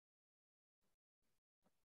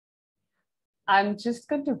I'm just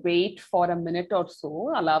going to wait for a minute or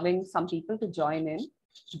so, allowing some people to join in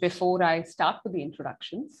before I start with the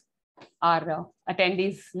introductions. Our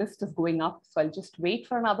attendees list is going up, so I'll just wait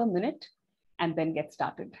for another minute and then get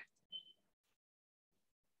started.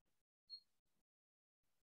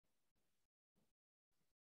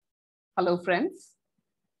 Hello, friends.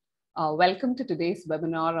 Welcome to today's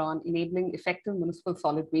webinar on enabling effective municipal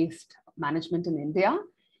solid waste management in India.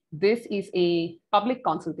 This is a public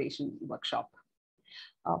consultation workshop.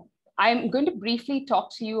 I'm going to briefly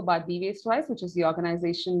talk to you about BeWasteWise, which is the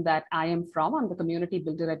organization that I am from. I'm the community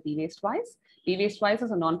builder at BeWasteWise. BeWasteWise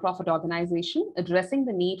is a nonprofit organization addressing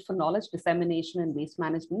the need for knowledge dissemination and waste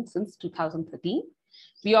management since 2013.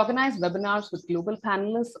 We organize webinars with global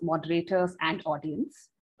panelists, moderators, and audience.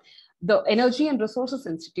 The Energy and Resources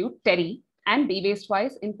Institute, TERI, and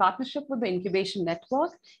BeWasteWise, in partnership with the Incubation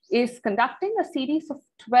Network, is conducting a series of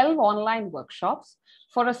 12 online workshops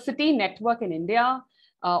for a city network in India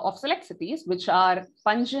of select cities, which are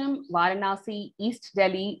Panjim, Varanasi, East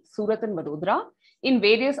Delhi, Surat and Vadodara, in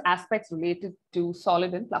various aspects related to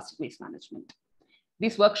solid and plastic waste management.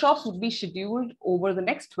 These workshops would be scheduled over the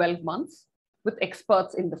next 12 months with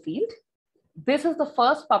experts in the field. This is the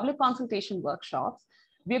first public consultation workshop.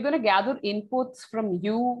 We're going to gather inputs from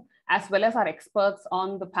you as well as our experts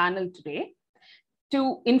on the panel today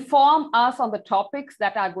to inform us on the topics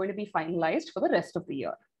that are going to be finalized for the rest of the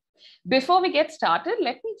year. Before we get started,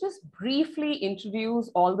 let me just briefly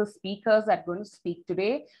introduce all the speakers that are going to speak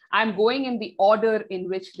today. I'm going in the order in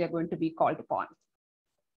which they're going to be called upon.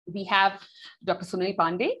 We have Dr. Sunil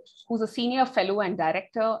Pandey, who's a Senior Fellow and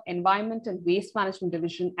Director, Environment and Waste Management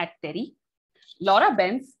Division at TERI. Laura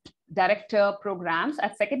Benz, Director, Programs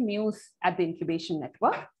at Second Muse at the Incubation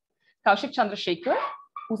Network. Kaushik Chandrasekhar,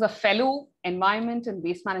 who's a Fellow, Environment and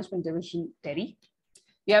Waste Management Division, TERI.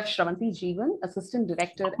 We have Shravanti Jeevan, Assistant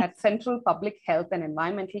Director at Central Public Health and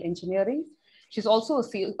Environmental Engineering. She's also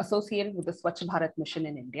associated with the Swachh Bharat Mission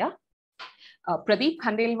in India. Pradeep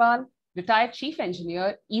Khandelwal, Retired Chief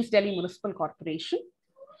Engineer, East Delhi Municipal Corporation.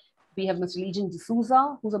 We have Mr. Legion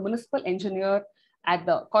D'Souza, who's a Municipal Engineer at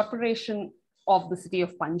the Corporation of the City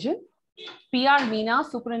of Panjim. PR Meena,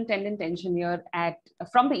 Superintendent Engineer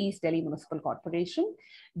from the East Delhi Municipal Corporation.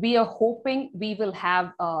 We are hoping we will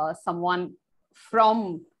have someone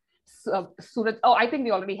from Surat. Oh, I think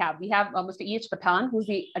we already have. We have Mr. E.H. Pathan, who's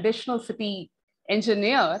the Additional City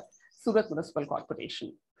Engineer, Surat Municipal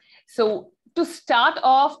Corporation. So to start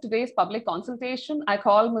off today's public consultation, I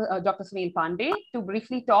call Dr. Sunil Pandey to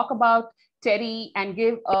briefly talk about TERI and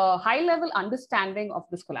give a high-level understanding of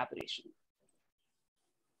this collaboration.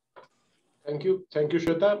 Thank you,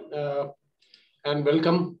 Shweta, and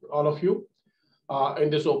welcome all of you in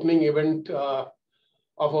this opening event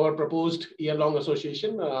of our proposed year-long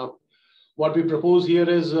association. What we propose here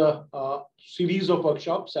is a series of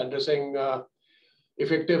workshops addressing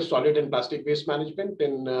effective solid and plastic waste management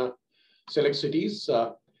in select cities.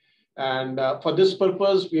 And for this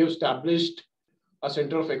purpose, we have established a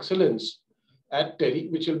Center of Excellence at TERI,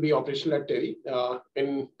 which will be operational at TERI,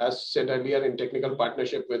 as said earlier, in technical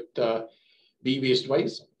partnership with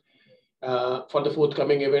BeWasteWise for the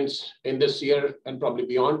forthcoming events in this year and probably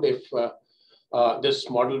beyond if this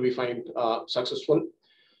model we find successful.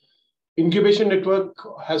 Incubation Network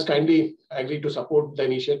has kindly agreed to support the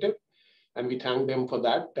initiative, and we thank them for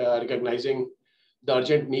that, recognizing the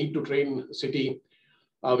urgent need to train city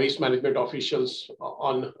waste management officials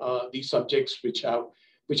on these subjects, which are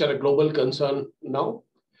a global concern now.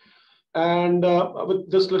 And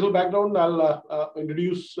with this little background, I'll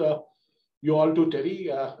introduce you all to TERI,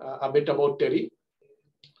 a bit about TERI.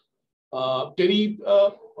 TERI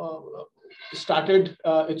started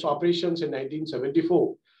its operations in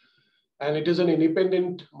 1974, and it is an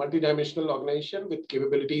independent multidimensional organization with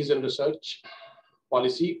capabilities in research,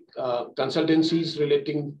 policy, consultancies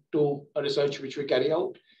relating to research which we carry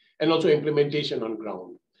out, and also implementation on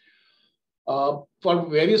ground. For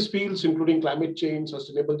various fields, including climate change,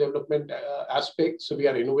 sustainable development aspects, we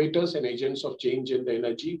are innovators and agents of change in the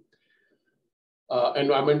energy,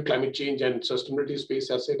 environment, climate change, and sustainability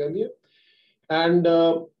space, as said earlier. And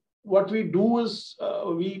what we do is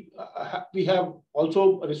we have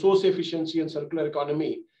also resource efficiency and circular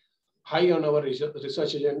economy high on our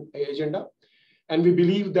research agenda. And we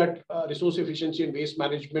believe that resource efficiency and waste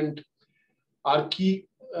management are keys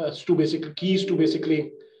to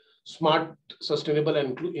basically smart, sustainable,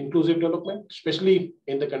 and inclusive development, especially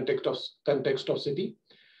in the context of city.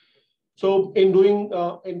 So in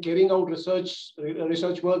carrying out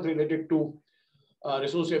research work related to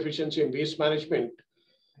resource efficiency and waste management,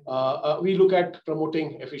 we look at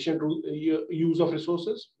promoting efficient use of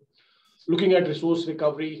resources, looking at resource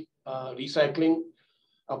recovery recycling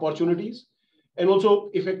opportunities, and also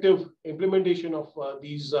effective implementation of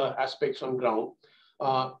these aspects on ground,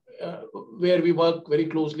 where we work very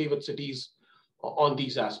closely with cities on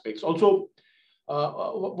these aspects. Also,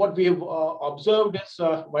 what we have observed is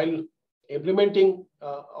while implementing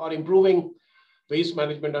or improving waste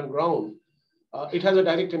management on ground, it has a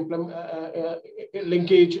direct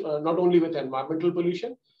linkage not only with environmental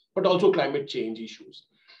pollution, but also climate change issues.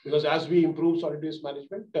 Because as we improve solid waste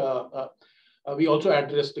management, we also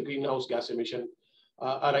address the greenhouse gas emission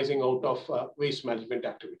arising out of waste management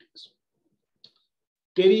activities.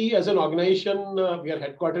 TERI as an organization, we are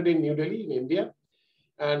headquartered in New Delhi in India,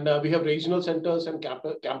 and we have regional centers and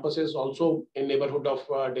campuses also in neighborhood of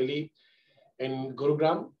Delhi in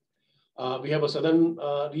Gurugram. We have a southern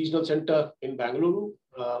regional center in Bangalore,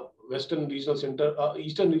 western regional center,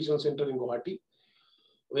 eastern regional center in Guwahati,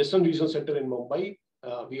 western regional center in Mumbai.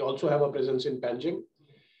 We also have a presence in Panjim,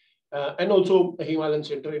 and also a Himalayan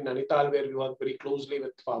center in Nainital, where we work very closely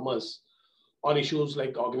with farmers on issues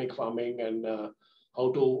like organic farming and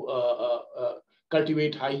how to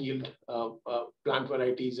cultivate high yield plant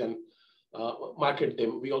varieties and market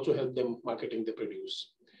them. We also help them marketing the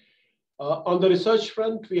produce. On the research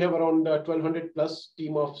front, we have around 1,200 plus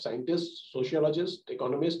team of scientists, sociologists,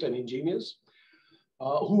 economists, and engineers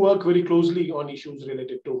who work very closely on issues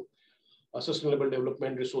related to sustainable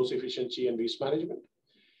development, resource efficiency, and waste management.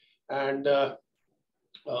 And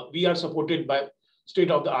we are supported by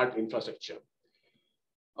state-of-the-art infrastructure.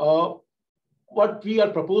 What we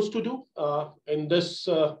are proposed to do in this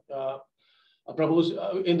in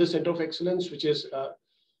the Center of Excellence, which is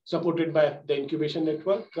supported by the Incubation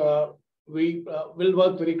Network, we will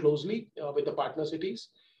work very closely with the partner cities.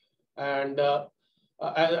 And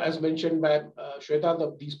as mentioned by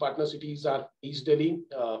Shweta, these partner cities are East Delhi,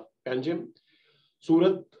 Panjim,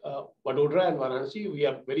 Surat, Vadodara, and Varanasi. We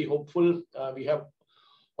are very hopeful. We have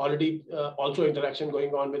already also interaction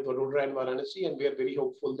going on with Vadodara and Varanasi, and we are very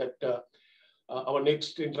hopeful that our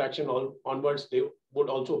next interaction onwards, they would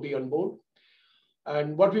also be on board.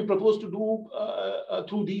 And what we propose to do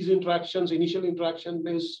through these interactions, initial interaction,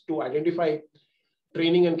 is to identify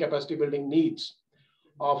training and capacity building needs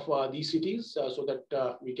of these cities so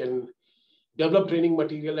that we can develop training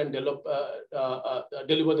material and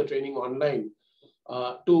deliver the training online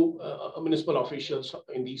to municipal officials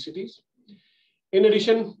in these cities. In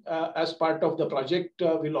addition, as part of the project,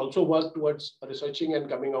 we'll also work towards researching and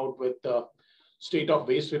coming out with the state of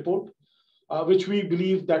waste report, which we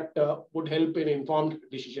believe that would help in informed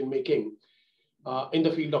decision-making in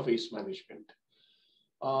the field of waste management.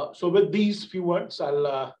 So with these few words,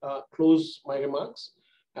 I'll close my remarks.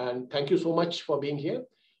 And thank you so much for being here.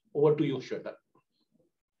 Over to you, Shweta.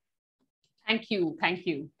 Thank you. Thank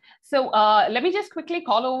you. So let me just quickly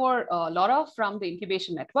call over Laura from the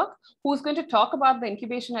Incubation Network, who's going to talk about the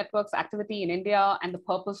Incubation Network's activity in India and the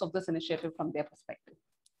purpose of this initiative from their perspective.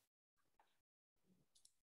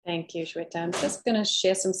 Thank you, Shweta. I'm just going to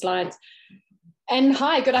share some slides. And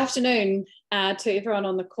hi, good afternoon to everyone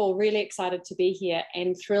on the call. Really excited to be here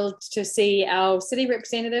and thrilled to see our city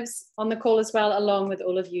representatives on the call as well, along with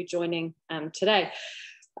all of you joining today.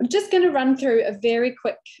 I'm just going to run through a very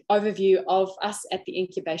quick overview of us at the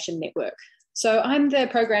Incubation Network. So I'm the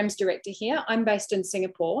programs director here. I'm based in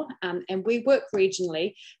Singapore, and we work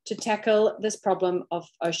regionally to tackle this problem of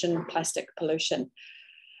ocean plastic pollution.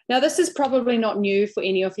 Now, this is probably not new for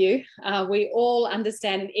any of you. We all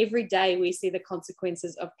understand, and every day we see the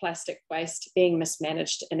consequences of plastic waste being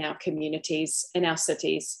mismanaged in our communities, in our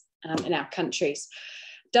cities, in our countries.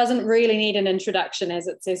 Doesn't really need an introduction, as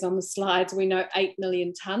it says on the slides. We know 8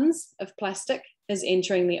 million tons of plastic is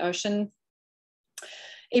entering the ocean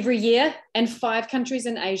every year, and 5 countries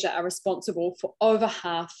in Asia are responsible for over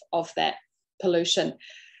half of that pollution.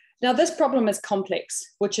 Now, this problem is complex,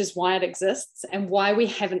 which is why it exists and why we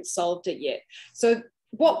haven't solved it yet. So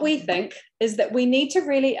what we think is that we need to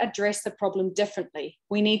really address the problem differently.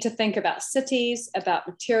 We need to think about cities, about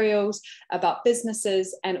materials, about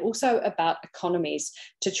businesses, and also about economies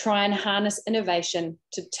to try and harness innovation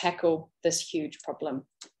to tackle this huge problem.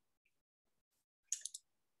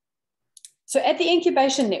 So at the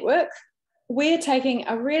Incubation Network, we're taking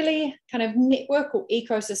a really kind of network or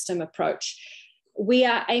ecosystem approach. We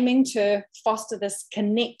are aiming to foster this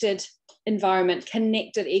connected environment,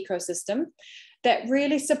 connected ecosystem that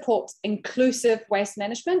really supports inclusive waste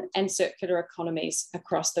management and circular economies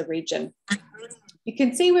across the region. You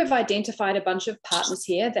can see we've identified a bunch of partners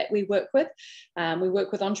here that we work with. We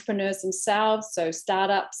work with entrepreneurs themselves, so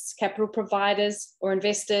startups, capital providers or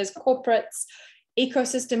investors, corporates,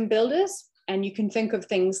 ecosystem builders, And you can think of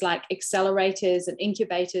things like accelerators and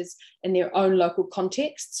incubators in their own local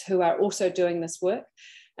contexts who are also doing this work.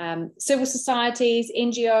 Civil societies,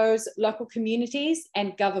 NGOs, local communities,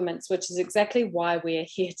 and governments, which is exactly why we're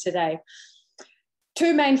here today.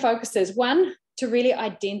 Two main focuses. One, to really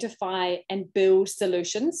identify and build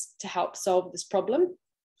solutions to help solve this problem.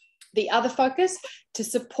 The other focus, to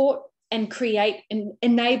support and create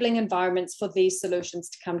enabling environments for these solutions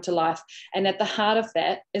to come to life. And at the heart of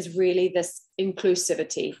that is really this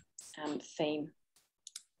inclusivity theme.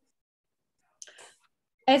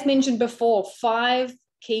 As mentioned before, 5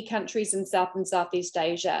 key countries in South and Southeast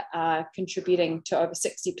Asia are contributing to over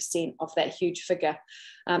 60% of that huge figure.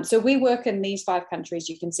 So we work in these 5 countries.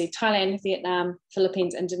 You can see Thailand, Vietnam,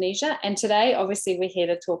 Philippines, Indonesia. And today, obviously, we're here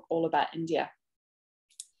to talk all about India.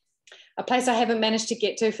 A place I haven't managed to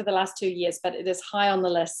get to for the last 2 years, but it is high on the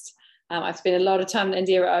list. I've spent a lot of time in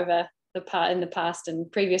India in the past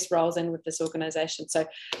and previous roles and with this organization. So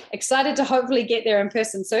excited to hopefully get there in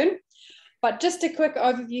person soon. But just a quick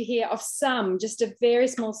overview here of just a very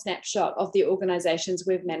small snapshot of the organizations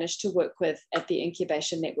we've managed to work with at the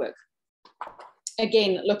Incubation Network.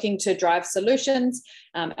 Again, looking to drive solutions.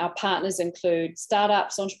 Our partners include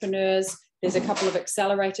startups, entrepreneurs. There's a couple of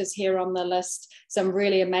accelerators here on the list, some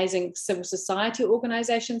really amazing civil society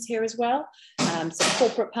organizations here as well, some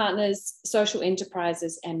corporate partners, social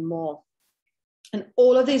enterprises, and more. And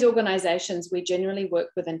all of these organizations we generally work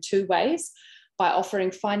with in 2 ways, by offering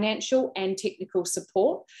financial and technical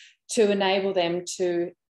support to enable them to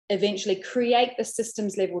eventually create the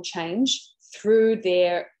systems level change through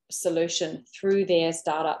their solution, through their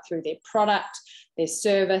startup, through their product, their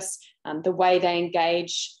service, the way they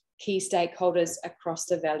engage key stakeholders across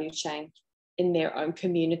the value chain in their own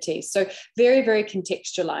communities. So very, very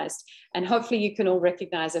contextualized. And hopefully you can all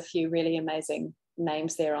recognize a few really amazing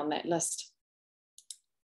names there on that list.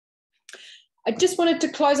 I just wanted to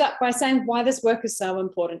close up by saying why this work is so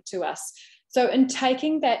important to us. So in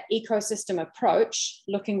taking that ecosystem approach,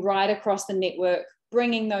 looking right across the network,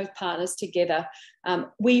 bringing those partners together,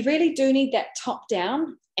 we really do need that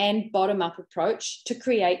top-down and bottom-up approach to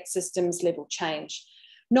create systems level change.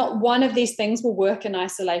 Not one of these things will work in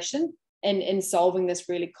isolation in solving this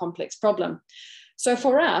really complex problem. So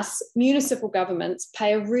for us, municipal governments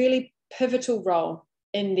play a really pivotal role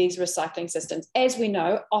in these recycling systems. As we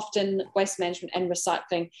know, often waste management and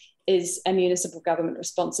recycling is a municipal government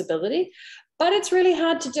responsibility, but it's really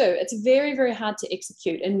hard to do. It's very, very hard to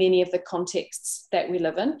execute in many of the contexts that we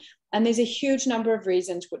live in. And there's a huge number of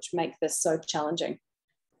reasons which make this so challenging.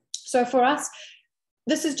 So for us,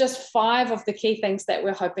 this is just 5 of the key things that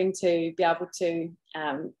we're hoping to be able to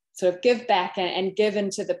sort of give back and give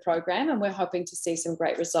into the program. And we're hoping to see some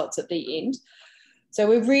great results at the end. So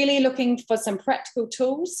we're really looking for some practical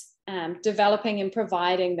tools, developing and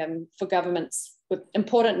providing them for governments with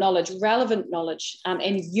important knowledge, relevant knowledge,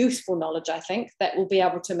 and useful knowledge, I think, that will be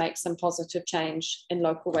able to make some positive change in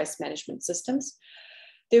local waste management systems.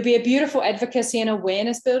 There'll be a beautiful advocacy and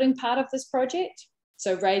awareness building part of this project.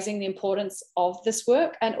 So raising the importance of this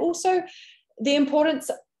work and also the importance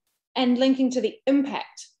and linking to the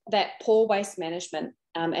impact that poor waste management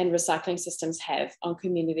and recycling systems have on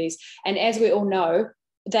communities. And as we all know,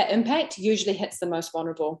 that impact usually hits the most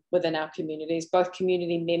vulnerable within our communities, both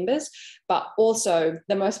community members, but also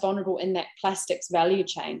the most vulnerable in that plastics value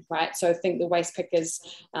chain, right? So I think the waste pickers,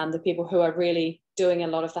 the people who are really doing a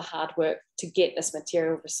lot of the hard work to get this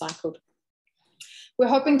material recycled. We're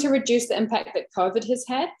hoping to reduce the impact that COVID has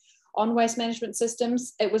had on waste management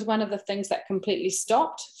systems. It was one of the things that completely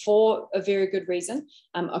stopped for a very good reason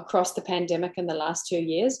across the pandemic in the last 2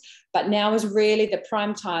 years. But now is really the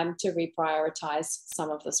prime time to reprioritize some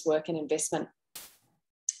of this work and investment.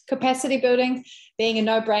 Capacity building being a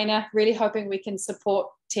no-brainer, really hoping we can support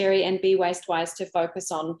TERI and Be Wastewise to focus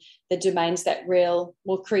on the domains that will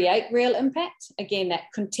create real impact. Again, that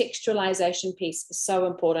contextualization piece is so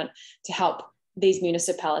important to help these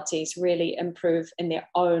municipalities really improve in their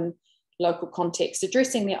own local context,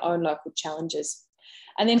 addressing their own local challenges.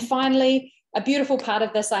 And then finally, a beautiful part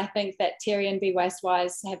of this, I think, that TERI and Be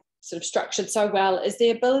Wastewise have sort of structured so well is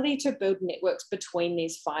the ability to build networks between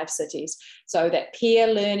these 5 cities. So that peer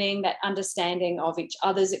learning, that understanding of each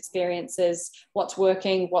other's experiences, what's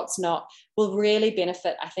working, what's not, will really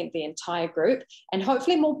benefit, I think, the entire group and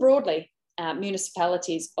hopefully more broadly,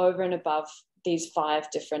 municipalities over and above these 5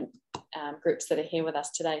 different groups that are here with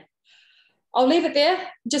us today. I'll leave it there.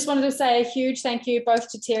 Just wanted to say a huge thank you both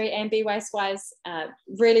to TERI and Be Wastewise.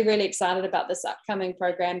 Really, really excited about this upcoming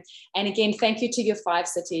program. And again, thank you to your 5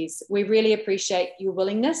 cities. We really appreciate your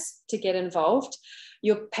willingness to get involved,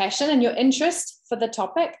 your passion and your interest for the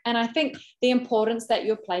topic. And I think the importance that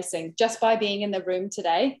you're placing just by being in the room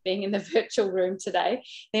today, being in the virtual room today,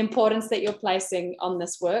 the importance that you're placing on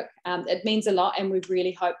this work, it means a lot. And we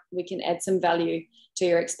really hope we can add some value to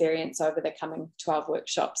your experience over the coming 12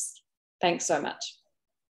 workshops. Thanks so much.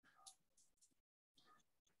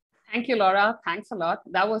 Thank you, Laura. Thanks a lot.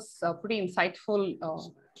 That was pretty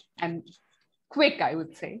insightful and quick, I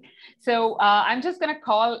would say. So I'm just going to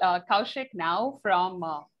call Kaushik now from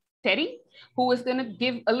TERI, who is going to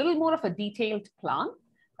give a little more of a detailed plan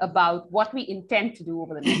about what we intend to do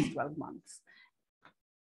over the next 12 months.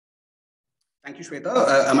 Thank you,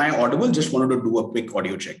 Shweta. Am I audible? Just wanted to do a quick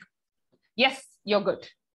audio check. Yes, you're good.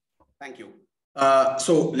 Thank you.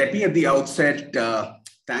 So let me at the outset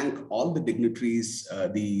thank all the dignitaries,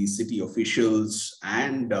 the city officials,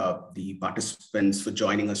 and the participants for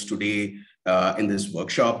joining us today in this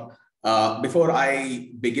workshop. Before I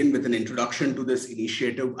begin with an introduction to this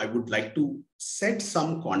initiative, I would like to set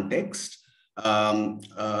some context.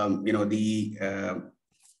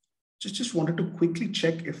 Just wanted to quickly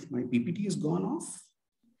check if my PPT has gone off.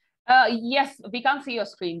 Yes, we can't see your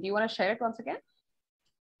screen. Do you want to share it once again?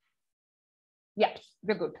 Yeah,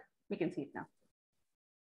 we're good. We can see it now.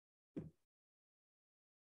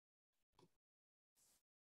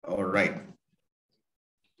 All right.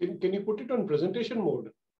 Can you put it on presentation mode?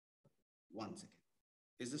 One second.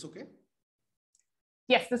 Is this okay?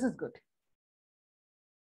 Yes, this is good.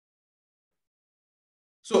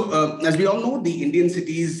 So as we all know, the Indian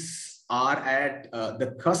cities are at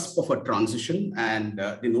the cusp of a transition, and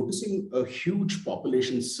they're noticing a huge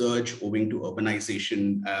population surge owing to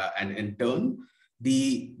urbanization, and in turn,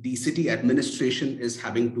 the city administration is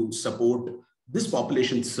having to support this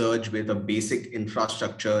population surge with a basic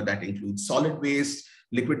infrastructure that includes solid waste,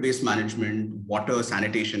 liquid waste management, water,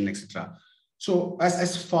 sanitation, etc. So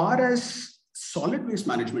as far as solid waste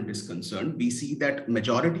management is concerned, we see that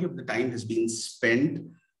majority of the time has been spent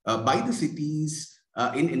by the cities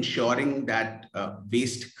in ensuring that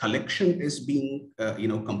waste collection is being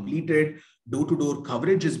completed, door-to-door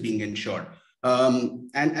coverage is being ensured.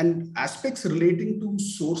 And aspects relating to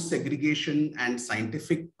source segregation and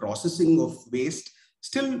scientific processing of waste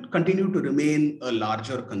still continue to remain a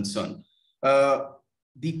larger concern.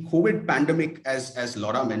 The COVID pandemic, as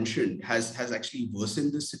Laura mentioned, has actually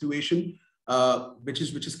worsened this situation, which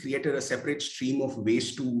has created a separate stream of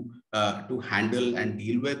waste to handle and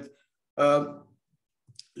deal with.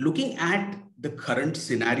 Looking at the current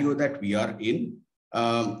scenario that we are in,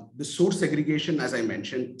 the source segregation, as I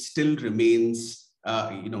mentioned, still remains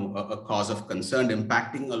a cause of concern,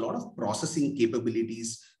 impacting a lot of processing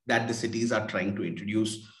capabilities that the cities are trying to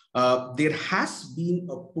introduce. There has been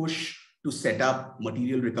a push to set up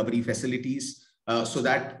material recovery facilities so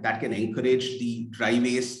that can encourage the dry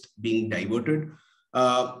waste being diverted.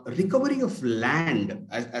 Recovery of land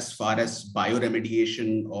as far as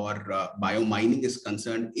bioremediation or biomining is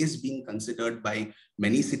concerned is being considered by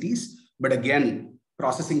many cities. But again,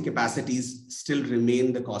 processing capacities still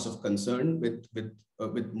remain the cause of concern with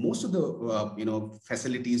most of the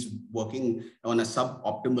facilities working on a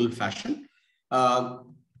suboptimal fashion.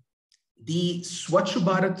 The Swachh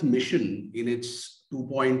Bharat mission in its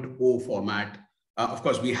 2.0 format, of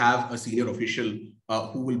course, we have a senior official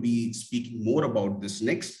who will be speaking more about this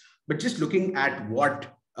next, but just looking at what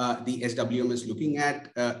the SWM is looking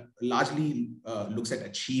at, largely looks at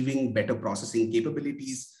achieving better processing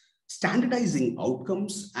capabilities, standardizing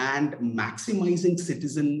outcomes, and maximizing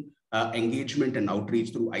citizen engagement and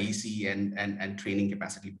outreach through IEC and training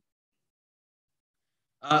capacity.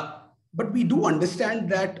 But we do understand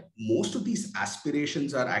that most of these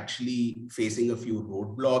aspirations are actually facing a few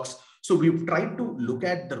roadblocks. So we've tried to look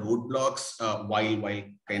at the roadblocks while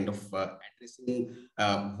kind of addressing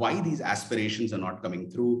why these aspirations are not coming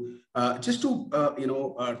through. Just to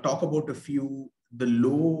talk about a few, the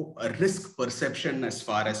low risk perception as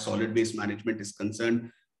far as solid waste management is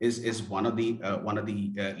concerned is one of the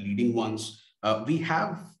leading ones. We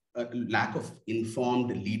have a lack of informed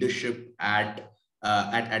leadership at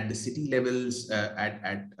the city levels,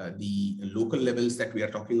 at the local levels that we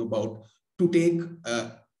are talking about, to take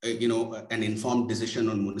an informed decision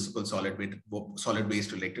on municipal solid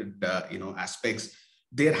waste related aspects.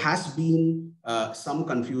 There has been some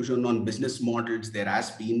confusion on business models. There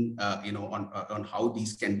has been on how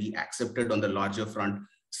these can be accepted on the larger front.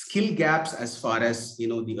 Skill gaps as far as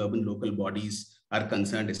the urban local bodies are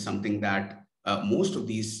concerned is something that most of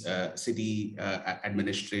these city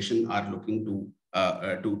administration are looking to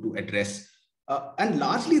address. And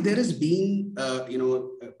largely there has been,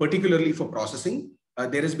 particularly for processing,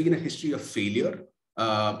 there has been a history of failure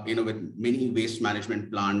with many waste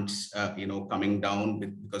management plants, coming down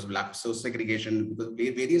because of lack of source segregation, because of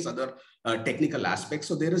various other technical aspects.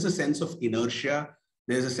 So there is a sense of inertia.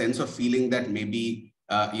 There's a sense of feeling that maybe,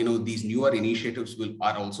 these newer initiatives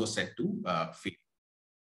are also set to fail.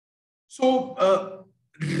 So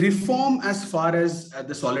reform as far as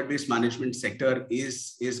the solid waste management sector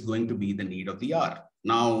is going to be the need of the hour.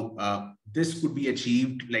 Now, this could be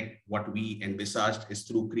achieved, like what we envisaged, is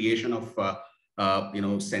through creation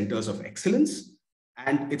of centers of excellence.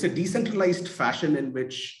 And it's a decentralized fashion in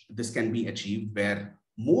which this can be achieved, where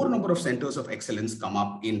more number of centers of excellence come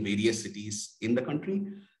up in various cities in the country.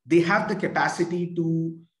 They have the capacity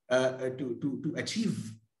to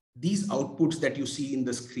achieve these outputs that you see in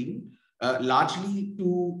the screen, largely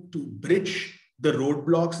to bridge the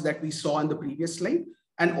roadblocks that we saw in the previous slide,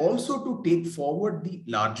 and also to take forward the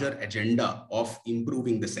larger agenda of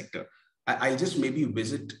improving the sector. I'll just maybe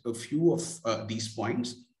visit a few of these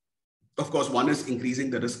points. Of course, one is increasing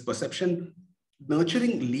the risk perception,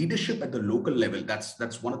 nurturing leadership at the local level.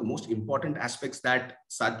 That's one of the most important aspects that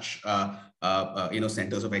such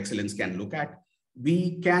centers of excellence can look at.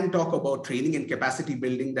 We can talk about training and capacity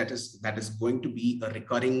building. That is going to be a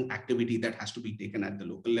recurring activity that has to be taken at the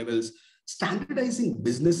local levels. Standardizing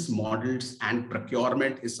business models and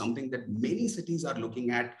procurement is something that many cities are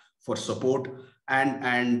looking at for support.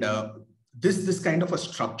 And this kind of a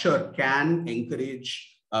structure can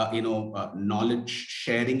encourage knowledge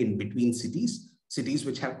sharing in between cities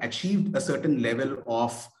which have achieved a certain level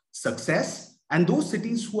of success, and those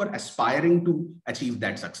cities who are aspiring to achieve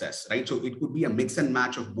that success, right? So it could be a mix and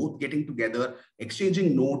match of both getting together,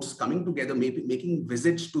 exchanging notes, coming together, maybe making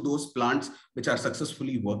visits to those plants which are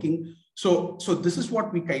successfully working. So this is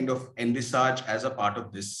what we kind of envisage as a part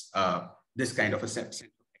of this kind of a center of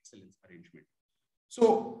excellence arrangement.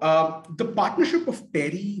 So the partnership of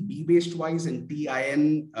TERI, BWasteWise, and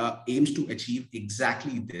TIN aims to achieve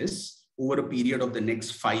exactly this over a period of the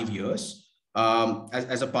next 5 years.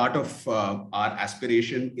 As a part of our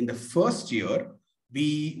aspiration, in the first year,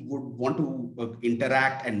 we would want to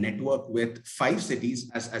interact and network with 5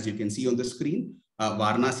 cities, as you can see on the screen: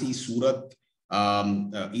 Varanasi, Surat,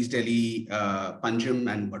 East Delhi,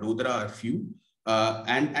 Panjim, and Vadodara are a few.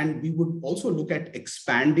 And we would also look at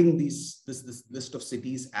expanding this list of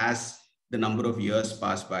cities as the number of years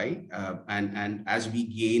pass by, and as we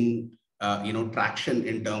gain traction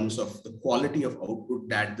in terms of the quality of output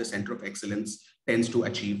that the Center of Excellence tends to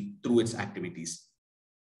achieve through its activities.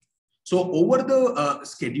 So over the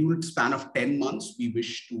scheduled span of 10 months, we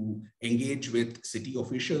wish to engage with city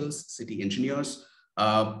officials, city engineers,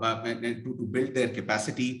 and to build their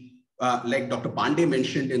capacity. Like Dr. Pandey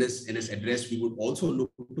mentioned in his address, we would also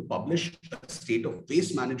look to publish a state of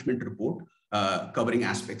waste management report covering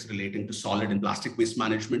aspects relating to solid and plastic waste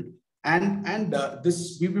management. And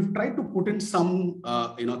this we've tried to put in some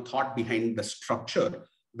thought behind the structure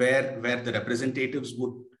where the representatives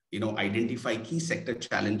would identify key sector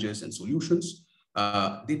challenges and solutions.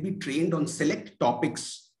 They'd be trained on select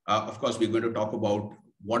topics. Of course, we're going to talk about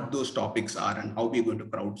what those topics are and how we're going to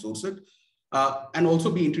crowdsource it, and also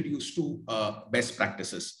be introduced to best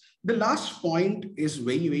practices. The last point is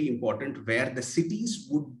very, very important, where the cities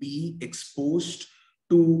would be exposed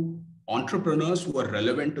to entrepreneurs who are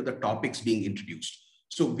relevant to the topics being introduced.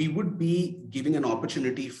 So we would be giving an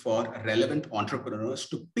opportunity for relevant entrepreneurs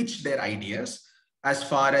to pitch their ideas as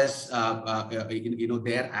far as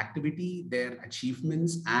their activity, their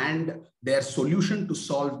achievements, and their solution to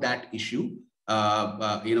solve that issue,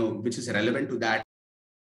 which is relevant to that.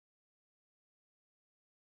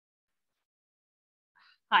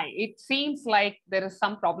 Hi, it seems like there is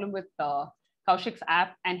some problem with Kaushik's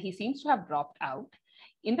app, and he seems to have dropped out.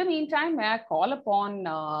 In the meantime, may I call upon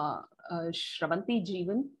Shravanti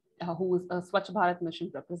Jeevan, who is a Swachh Bharat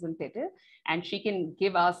Mission representative, and she can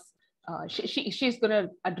give us, she's going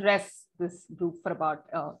to address this group for about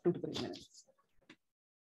 2 to 3 minutes.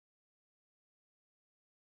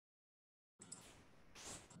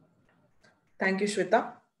 Thank you,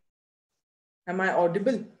 Shweta. Am I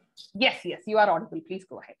audible? Yes, you are audible. Please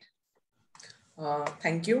go ahead.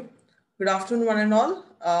 Thank you. Good afternoon, one and all.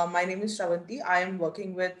 My name is Shravanti. I am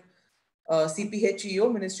working with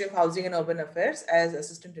CPHEO, Ministry of Housing and Urban Affairs, as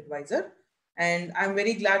Assistant Advisor. And I'm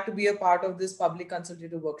very glad to be a part of this public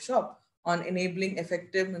consultative workshop on enabling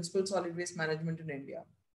effective municipal solid waste management in India.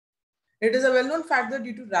 It is a well-known fact that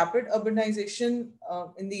due to rapid urbanization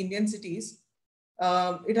in the Indian cities,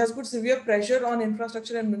 it has put severe pressure on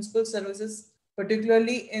infrastructure and municipal services,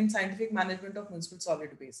 particularly in scientific management of municipal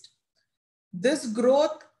solid waste. This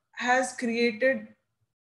growth has created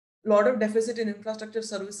a lot of deficit in infrastructure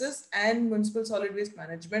services and municipal solid waste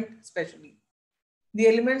management especially. The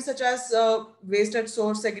elements such as waste at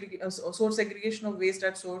source, source segregation of waste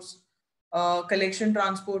at source, collection,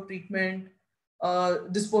 transport, treatment,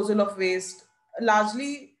 disposal of waste,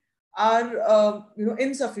 largely are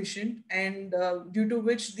insufficient, and due to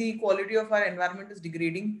which the quality of our environment is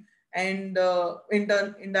degrading, and in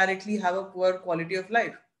turn indirectly have a poor quality of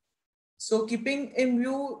life. So keeping in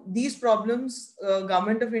view these problems,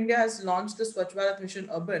 Government of India has launched the Swachh Bharat Mission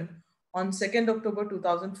Urban on 2nd October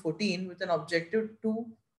 2014 with an objective to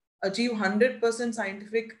achieve 100%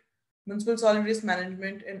 scientific municipal solid waste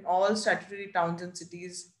management in all statutory towns and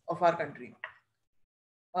cities of our country.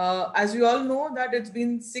 As we all know that it's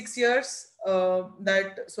been 6 years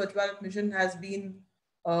that Swachh Bharat Mission has been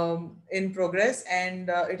in progress, and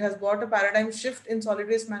it has brought a paradigm shift in solid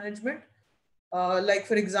waste management. Like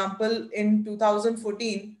for example, in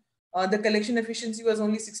 2014, the collection efficiency was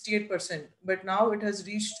only 68%, but now it has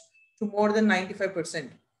reached to more than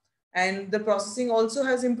 95%. And the processing also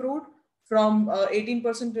has improved from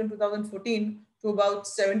 18% in 2014 to about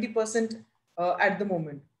 70% at the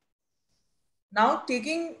moment. Now,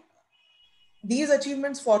 taking these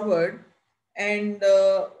achievements forward, and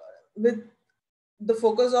with the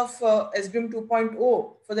focus of SBM 2.0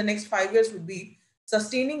 for the next 5 years would be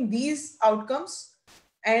sustaining these outcomes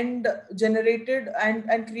and generated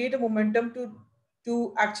and create a momentum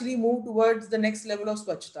to actually move towards the next level of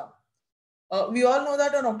Swachhta. We all know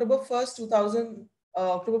that on October 1st,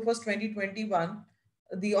 2021,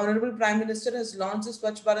 the Honorable Prime Minister has launched the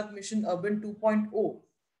Swachh Bharat Mission Urban 2.0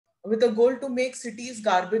 with a goal to make cities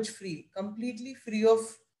garbage free, completely free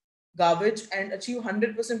of garbage, and achieve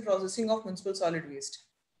 100% processing of municipal solid waste.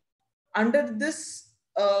 Under this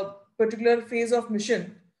particular phase of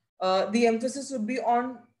mission, the emphasis would be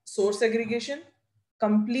on source segregation,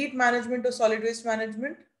 complete management of solid waste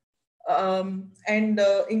management, and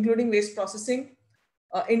including waste processing,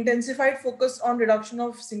 intensified focus on reduction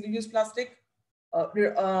of single-use plastic,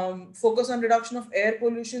 focus on reduction of air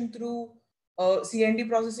pollution through C&D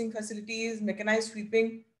processing facilities, mechanized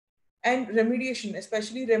sweeping, and remediation,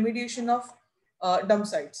 especially remediation of dump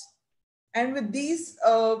sites. And with these,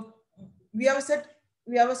 we have a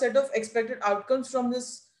set of expected outcomes from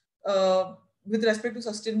this with respect to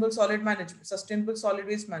sustainable solid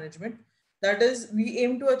waste management. That is, we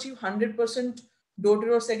aim to achieve 100%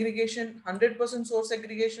 door-to-door segregation, 100% source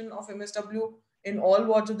segregation of MSW in all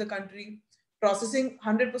wards of the country,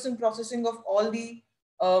 100% processing of all the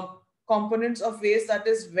components of waste, that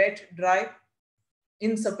is wet, dry,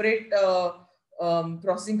 in separate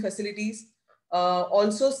processing facilities.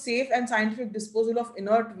 Also safe and scientific disposal of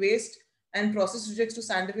inert waste and process rejects to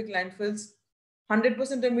scientific landfills, 100%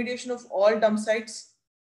 remediation of all dump sites,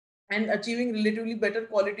 and achieving relatively better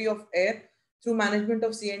quality of air through management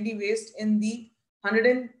of C&D waste in the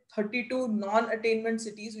 132 non-attainment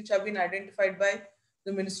cities which have been identified by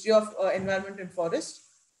the Ministry of Environment and Forest.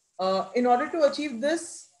 In order to achieve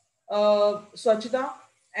this Swachhta,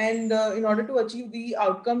 and in order to achieve the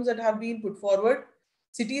outcomes that have been put forward,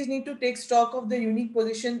 cities need to take stock of their unique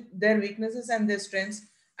position, their weaknesses and their strengths,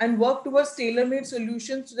 and work towards tailor-made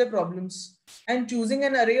solutions to their problems, and choosing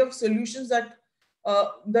an array of solutions that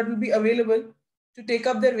will be available to take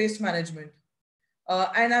up their waste management.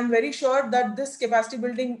 And I'm very sure that this capacity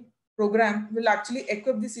building program will actually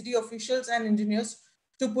equip the city officials and engineers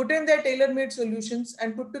to put in their tailor-made solutions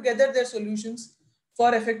and put together their solutions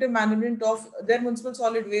for effective management of their municipal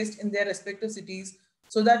solid waste in their respective cities,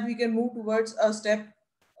 so that we can move towards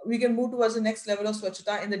the next level of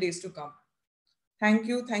Swachhta in the days to come. Thank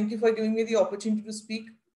you. Thank you for giving me the opportunity to speak.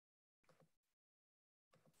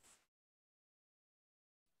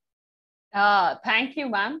 Thank you,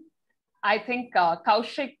 ma'am. I think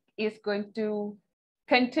Kaushik is going to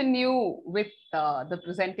continue with the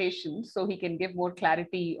presentation so he can give more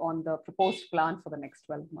clarity on the proposed plan for the next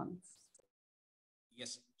 12 months.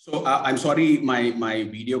 Yes. So I'm sorry, my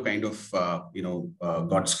video kind of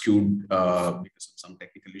got skewed because of some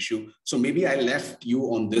technical issue. So maybe I left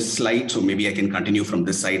you on this slide, so maybe I can continue from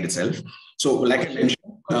this side itself. So like I mentioned,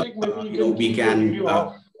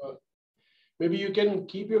 maybe you can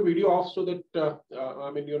keep your video off so that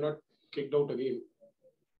you're not kicked out again.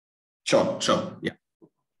 Sure, yeah.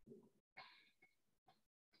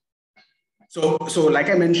 So like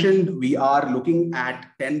I mentioned, we are looking at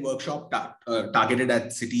 10 workshops targeted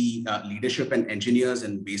at city leadership and engineers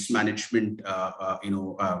and waste management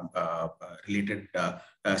related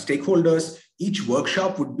stakeholders. Each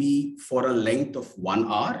workshop would be for a length of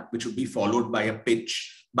 1 hour, which would be followed by a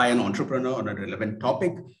pitch by an entrepreneur on a relevant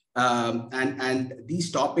topic. And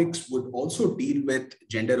these topics would also deal with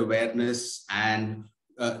gender awareness, and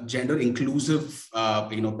gender inclusive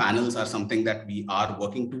panels are something that we are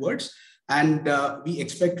working towards. And we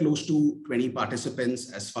expect close to 20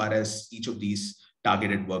 participants as far as each of these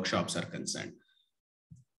targeted workshops are concerned.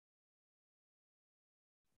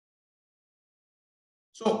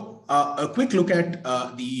 So a quick look at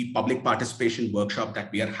the public participation workshop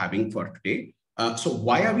that we are having for today. So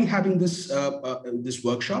why are we having this, this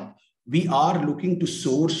workshop? We are looking to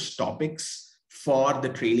source topics for the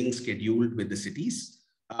training scheduled with the cities.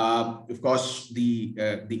 Of course,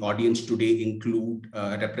 the audience today include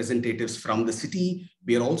representatives from the city.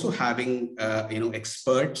 We are also having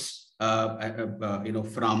experts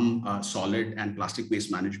from solid and plastic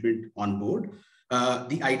waste management on board.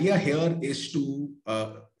 The idea here is to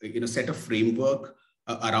set a framework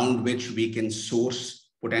around which we can source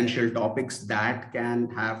potential topics that can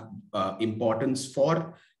have importance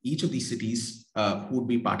for each of these cities who would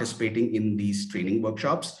be participating in these training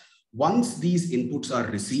workshops. Once these inputs are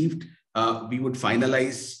received, we would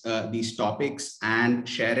finalize these topics and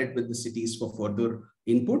share it with the cities for further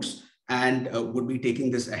inputs, and would be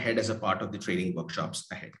taking this ahead as a part of the training workshops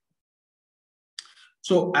ahead.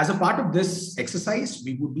 So as a part of this exercise,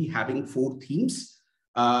 we would be having 4 themes,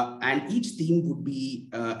 and each theme would be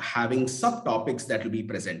having subtopics that will be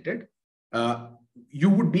presented. You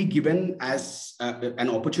would be given as an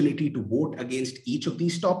opportunity to vote against each of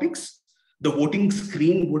these topics. The voting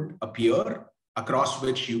screen would appear across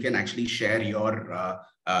which you can actually share your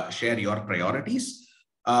priorities.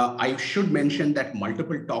 I should mention that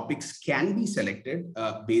multiple topics can be selected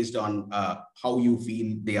based on how you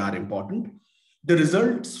feel they are important. The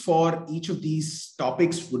results for each of these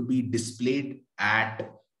topics would be displayed at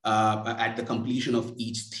the completion of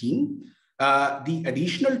each theme. The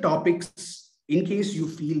additional topics, in case you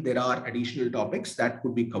feel there are additional topics that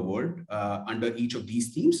could be covered under each of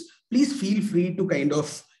these themes, please feel free to kind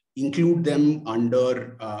of include them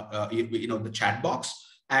under the chat box.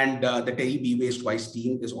 And the TERI Be Waste Wise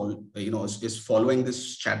team is is following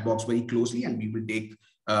this chat box very closely, and we will take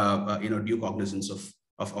due cognizance of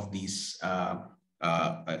these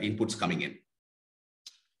inputs coming in.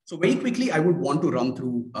 So very quickly, I would want to run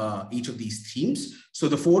through each of these themes. So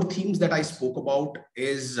the 4 themes that I spoke about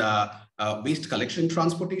is waste collection and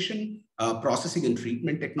transportation, processing and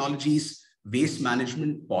treatment technologies, waste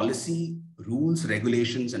management policy, rules,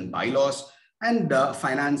 regulations, and bylaws, and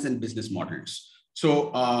finance and business models.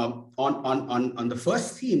 So on the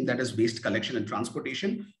first theme, that is waste collection and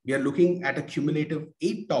transportation, we are looking at a cumulative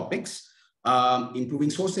 8 topics: improving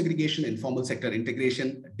source segregation, informal sector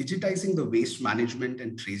integration, digitizing the waste management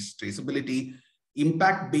and traceability,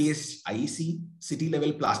 impact-based IEC,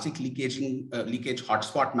 city-level plastic leakage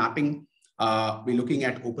hotspot mapping. We're looking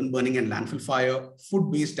at open burning and landfill fire,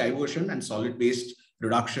 food-based diversion, and solid waste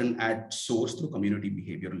reduction at source through community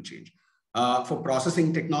behavioral change. For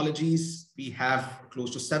processing technologies, we have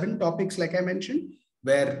close to 7 topics, like I mentioned,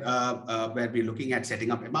 where we're looking at setting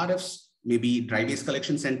up MRFs, maybe dry waste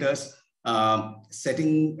collection centers,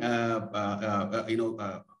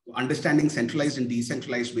 understanding centralized and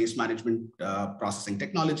decentralized waste management processing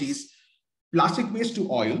technologies, plastic waste to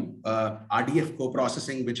oil, RDF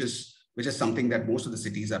co-processing, which is something that most of the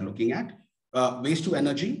cities are looking at, waste to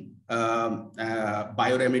energy,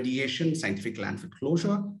 bioremediation, scientific landfill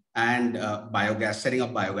closure, and biogas, setting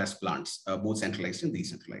up biogas plants, both centralized and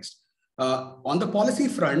decentralized. On the policy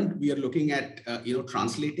front, we are looking at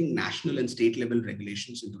translating national and state level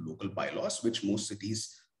regulations into local bylaws, which most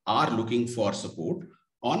cities are looking for support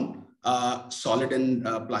on. Solid and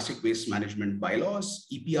plastic waste management bylaws,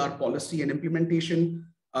 EPR policy and implementation,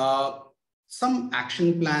 some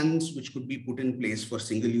action plans which could be put in place for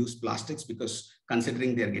single-use plastics, because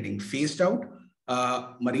considering they're getting phased out,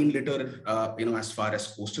 marine litter, as far as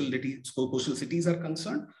coastal cities are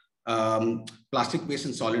concerned, plastic waste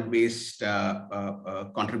and solid waste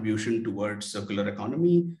contribution towards circular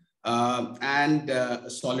economy, and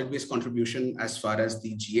solid waste contribution as far as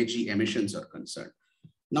the GHG emissions are concerned.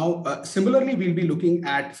 Now, similarly, we'll be looking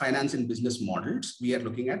at finance and business models. We are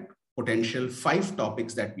looking at potential 5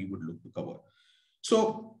 topics that we would look to cover.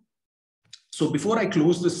 So before I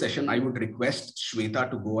close this session, I would request Shweta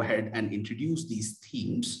to go ahead and introduce these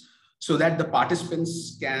themes so that the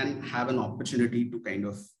participants can have an opportunity to kind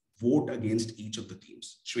of vote against each of the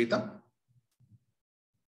themes. Shweta?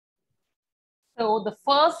 So the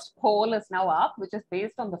first poll is now up, which is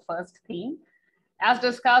based on the first theme. As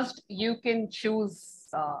discussed, you can choose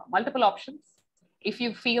multiple options. If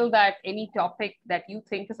you feel that any topic that you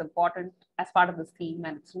think is important as part of this theme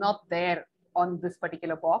and it's not there on this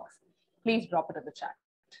particular box, please drop it in the chat.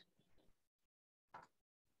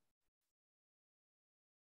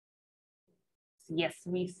 Yes,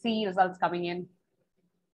 we see results coming in.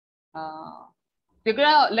 We're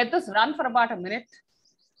gonna let this run for about a minute.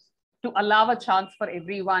 to allow a chance for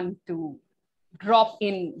everyone to drop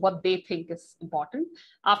in what they think is important,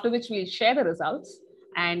 after which we'll share the results,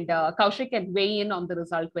 and Kaushik can weigh in on the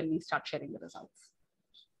result when we start sharing the results.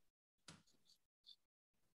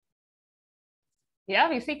 Yeah,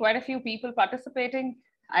 we see quite a few people participating.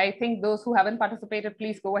 I think those who haven't participated,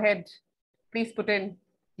 please go ahead. Please put in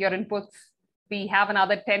your inputs. We have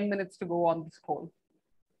another 10 minutes to go on this poll.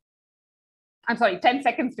 I'm sorry, 10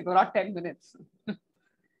 seconds to go, not 10 minutes.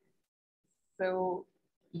 So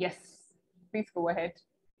yes, please go ahead.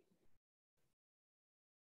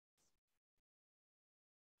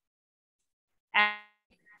 And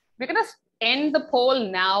we're going to end the poll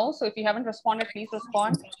now. So if you haven't responded, please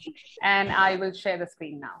respond. And I will share the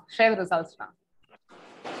screen now, share the results now.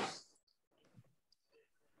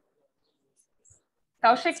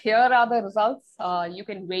 Kaushik, here are the results. You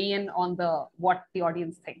can weigh in on what the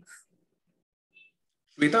audience thinks.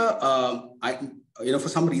 Shweta, for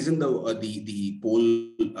some reason the poll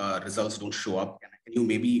results don't show up. Can you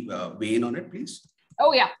maybe weigh in on it, please?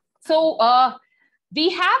 Oh yeah. So we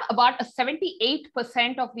have about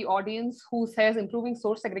 78% of the audience who says improving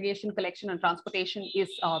source segregation, collection, and transportation is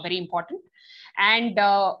very important,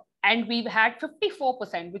 and we've had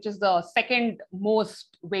 54%, which is the second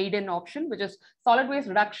most weighed in option, which is solid waste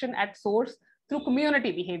reduction at source through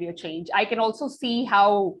community behavior change. I can also see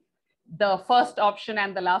how the first option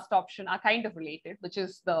and the last option are kind of related, which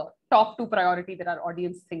is the top two priority that our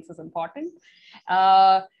audience thinks is important.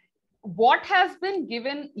 What has been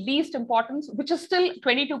given least importance, which is still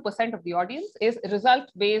 22% of the audience, is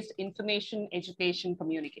result-based information, education,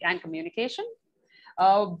 communication.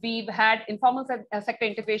 We've had informal sector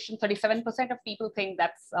integration. 37% of people think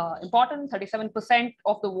that's important. 37%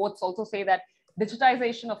 of the votes also say that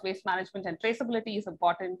digitization of waste management and traceability is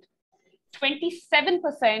important.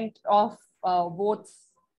 27% of votes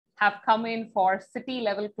have come in for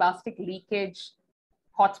city-level plastic leakage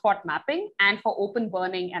hotspot mapping and for open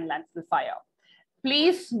burning and landfill fire.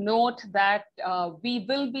 Please note that we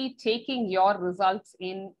will be taking your results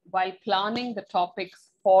in while planning the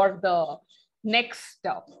topics for the next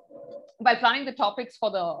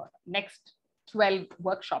 12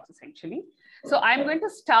 workshops, essentially. So I'm going to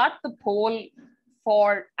start the poll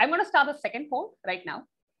I'm going to start the second poll right now.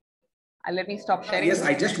 Let me stop sharing. Yes,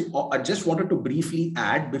 I just wanted to briefly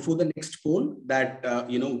add before the next poll that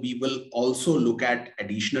we will also look at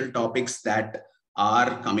additional topics that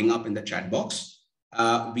are coming up in the chat box.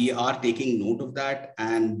 We are taking note of that,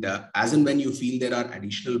 and as and when you feel there are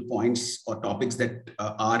additional points or topics that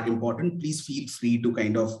are important, please feel free to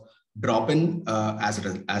kind of drop in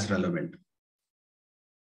as relevant.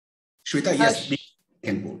 Shweta, yes,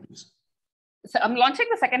 second poll, please. So I'm launching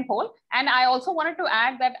the second poll, and I also wanted to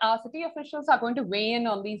add that our city officials are going to weigh in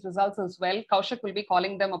on these results as well. Kaushik will be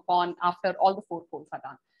calling them upon after all the 4 polls are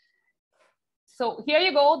done. So here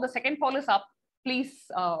you go. The second poll is up. Please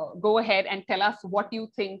go ahead and tell us what you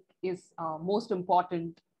think is most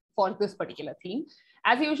important for this particular theme.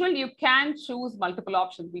 As usual, you can choose multiple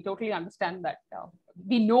options. We totally understand that.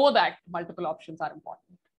 We know that multiple options are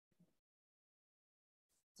important.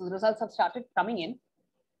 So the results have started coming in.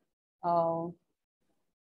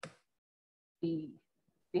 We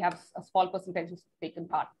have a small percentage who's taken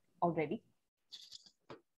part already.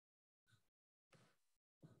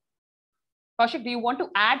 Kaushik, do you want to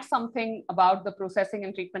add something about the processing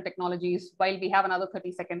and treatment technologies while we have another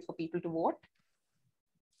 30 seconds for people to vote?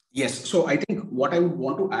 Yes. So I think what I would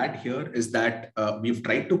want to add here is that we've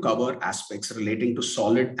tried to cover aspects relating to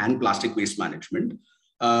solid and plastic waste management.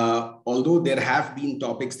 Although there have been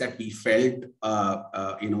topics that we felt,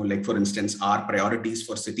 like for instance, our priorities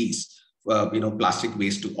for cities, plastic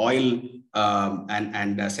waste to oil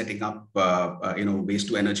and setting up, waste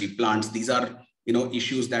to energy plants. These are,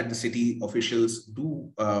 issues that the city officials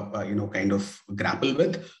do, kind of grapple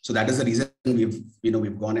with. So that is the reason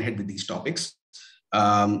we've gone ahead with these topics.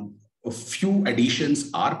 A few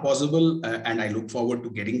additions are possible, and I look forward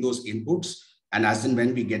to getting those inputs. And as and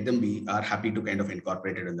when we get them, we are happy to kind of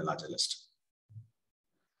incorporate it in the larger list.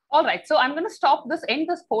 All right, so I'm going to end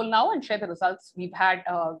this poll now and share the results. We've had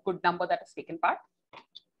a good number that has taken part.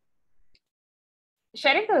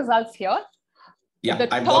 Sharing the results here. Yeah,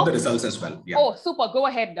 I've got the results as well. Yeah. Oh, super. Go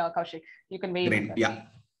ahead, Kaushik. You can weigh in. Yeah.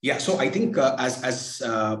 Yeah, so I think setting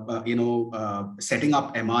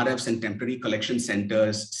up MRFs and temporary collection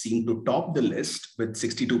centers seem to top the list with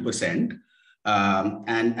 62%.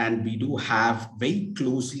 And we do have very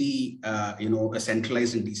closely, a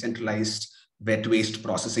centralized and decentralized wet waste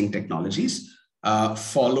processing technologies,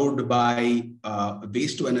 followed by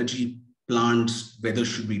waste to energy plants, whether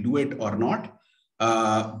should we do it or not.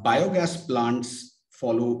 Biogas plants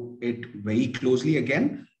follow it very closely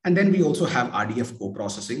again. And then we also have RDF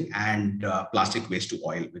co-processing and plastic waste to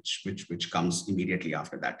oil, which comes immediately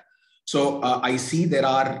after that. So I see there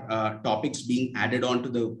are topics being added on to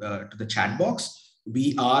the chat box.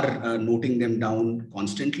 We are noting them down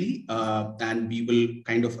constantly, and we will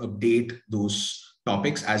kind of update those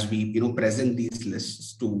topics as we present these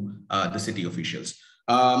lists to the city officials.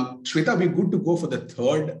 Shweta, we're good to go for the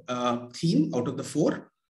third theme out of the 4.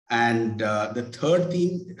 And the third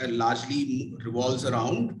theme largely revolves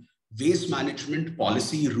around waste management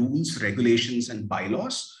policy, rules, regulations, and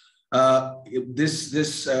bylaws.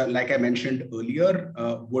 This like I mentioned earlier,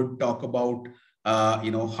 would talk about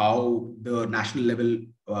how the national level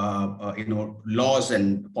laws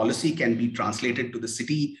and policy can be translated to the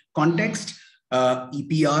city context.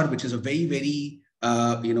 EPR, which is a very, very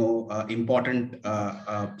important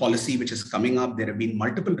policy which is coming up. There have been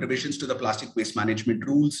multiple revisions to the plastic waste management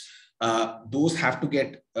rules. Those have to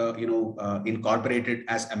get incorporated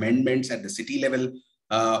as amendments at the city level.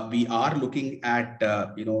 We are looking at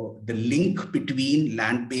the link between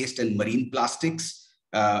land-based and marine plastics.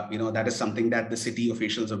 That is something that the city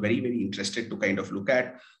officials are very, very interested to kind of look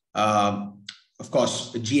at. Of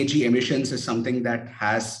course, GHG emissions is something that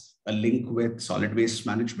has a link with solid waste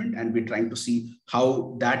management, and we're trying to see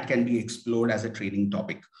how that can be explored as a training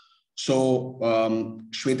topic. So,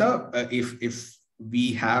 Shweta, if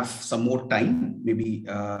we have some more time, maybe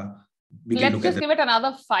let's just give it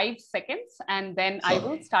another 5 seconds, and then sure. I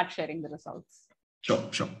will start sharing the results.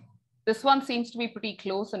 Sure. This one seems to be pretty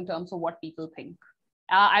close in terms of what people think.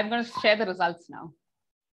 I'm going to share the results now.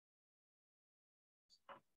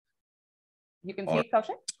 You can see it,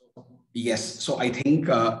 Kaushik? Yes. So I think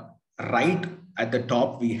right at the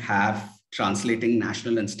top, we have translating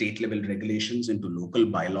national and state level regulations into local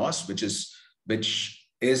bylaws, which is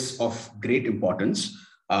of great importance.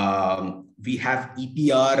 We have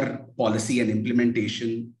EPR policy and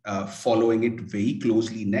implementation following it very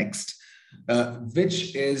closely next,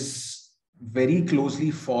 which is very closely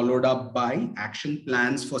followed up by action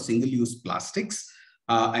plans for single-use plastics.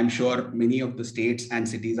 I'm sure many of the states and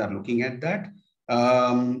cities are looking at that.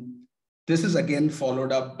 This is again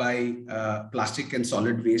followed up by plastic and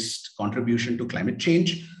solid waste contribution to climate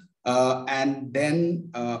change, and then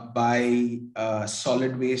by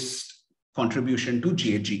solid waste contribution to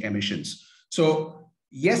GHG emissions. So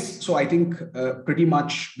yes, so I think pretty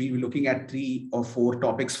much we were looking at 3 or 4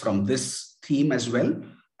 topics from this theme as well.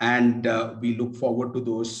 And we look forward to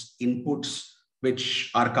those inputs which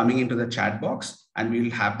are coming into the chat box, and we'll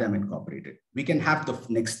have them incorporated. We can have the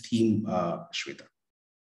next theme, Shweta.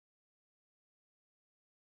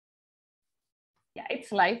 Yeah,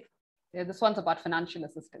 it's live. Yeah, this one's about financial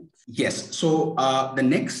assistance. Yes. So the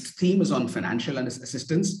next theme is on financial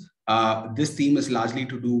assistance. This theme is largely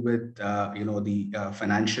to do with the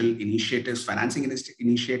financial initiatives, financing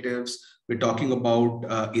initiatives. We're talking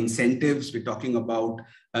about incentives. We're talking about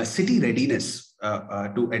city readiness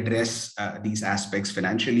to address these aspects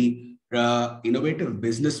financially. Innovative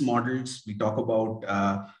business models. We talk about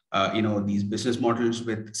these business models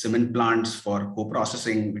with cement plants for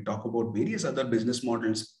co-processing. We talk about various other business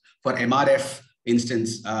models for MRF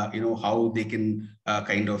instance, how they can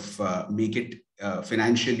kind of make it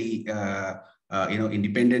financially,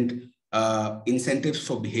 independent, incentives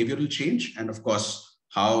for behavioral change, and of course,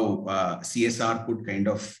 how CSR could kind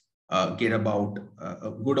of get about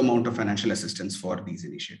a good amount of financial assistance for these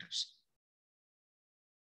initiatives.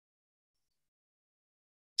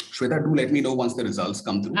 Shweta, do let me know once the results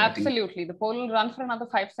come through. Absolutely. The poll will run for another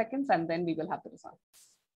 5 seconds, and then we will have the results.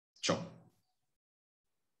 Sure.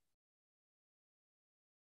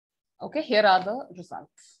 Okay, here are the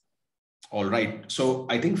results. All right. So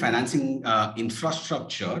I think financing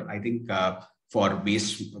infrastructure, I think for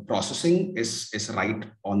waste processing is right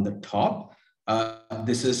on the top.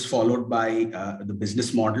 This is followed by the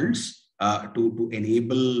business models to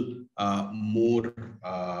enable more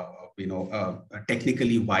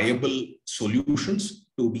technically viable solutions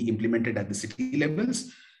to be implemented at the city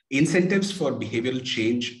levels. Incentives for behavioral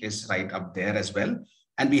change is right up there as well.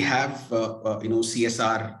 And we have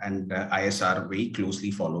CSR and ISR very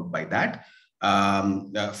closely followed by that.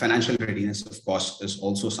 Financial readiness, of course, is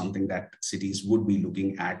also something that cities would be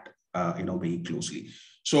looking at very closely.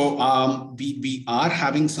 So we are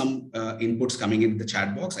having some inputs coming in the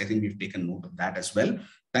chat box. I think we've taken note of that as well.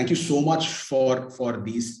 Thank you so much for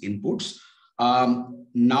these inputs.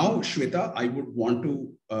 Now, Shweta, I would want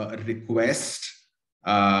to request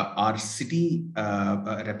our city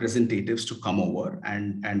representatives to come over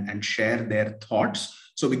and share their thoughts.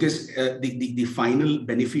 So because the final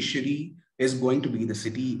beneficiary is going to be the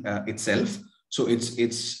city itself. So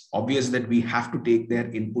it's obvious that we have to take their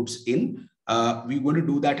inputs in. We're going to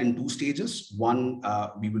do that in 2 stages. One,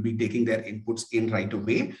 we will be taking their inputs in right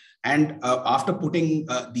away. And after putting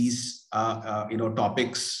these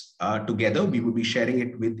topics together, we will be sharing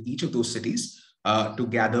it with each of those cities to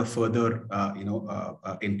gather further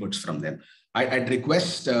inputs from them. I'd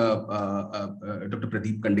request Dr.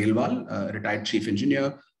 Pradeep Kandelwal, retired Chief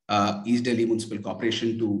Engineer, East Delhi Municipal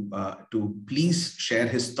Corporation, to please share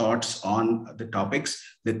his thoughts on the topics,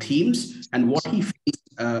 the themes, and what he feels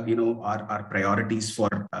are priorities for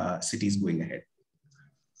cities going ahead.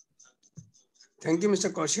 Thank you,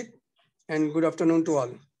 Mr. Kaushik, and good afternoon to all.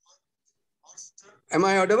 Am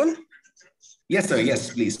I audible? Yes, sir. Yes,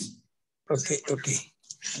 please. Okay.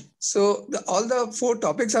 So all the 4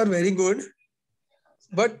 topics are very good,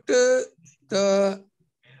 but the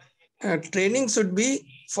training should be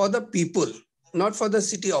for the people, not for the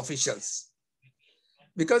city officials,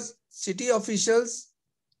 because city officials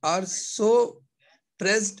are so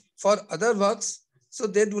pressed for other works, so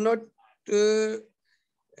they do not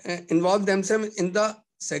involve themselves in the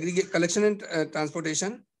collection and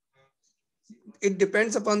transportation. It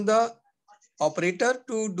depends upon the operator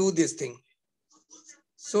to do this thing.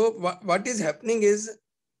 So what is happening is,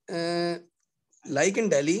 like in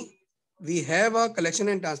Delhi, we have a collection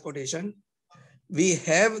and transportation. We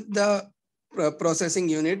have the processing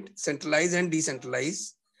unit, centralized and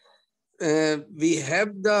decentralized. We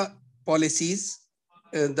have the policies,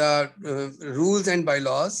 the rules and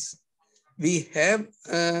bylaws. We have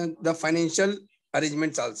the financial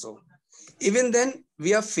arrangements also. Even then,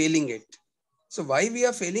 we are failing it. So why we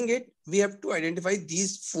are failing it? We have to identify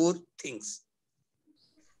these 4 things.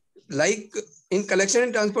 Like in collection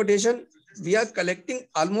and transportation, we are collecting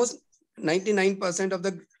almost 99% of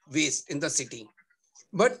the waste in the city.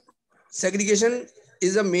 But segregation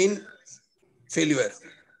is a main failure.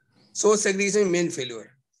 Source segregation is main failure.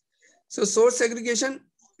 So source segregation,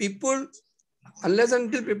 people, unless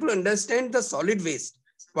until people understand the solid waste,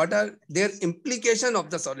 what are their implication of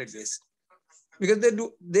the solid waste? Because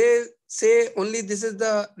they say only this is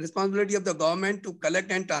the responsibility of the government to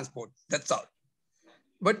collect and transport. That's all.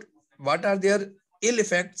 But what are their ill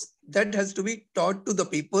effects? That has to be taught to the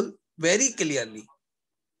people very clearly.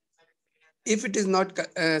 If it is not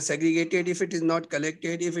segregated, if it is not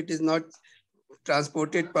collected, if it is not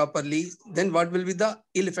transported properly, then what will be the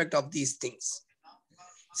ill effect of these things?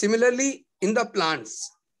 Similarly, in the plants,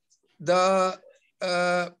 the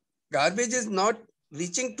garbage is not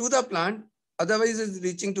reaching to the plant, otherwise it's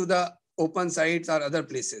reaching to the open sites or other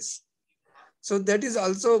places. So that is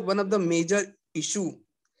also one of the major issue.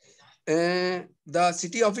 The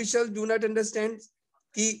city officials do not understand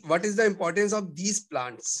what is the importance of these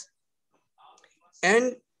plants.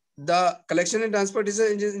 And the collection and transportation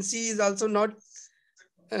agency is also not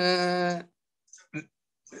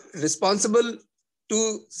responsible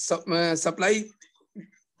to supply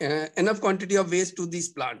enough quantity of waste to these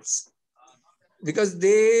plants, because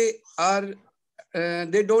they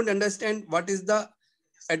don't understand what is the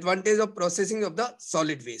advantage of processing of the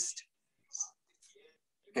solid waste.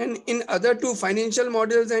 And in other 2, financial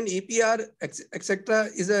models and EPR, etc.,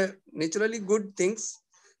 is a naturally good things.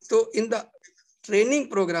 So in the training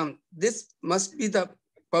program, this must be the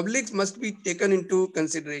public must be taken into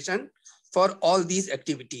consideration for all these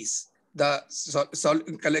activities. The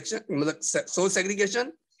collection, source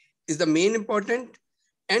segregation is the main important,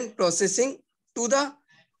 and processing to the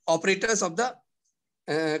operators of the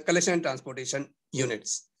collection and transportation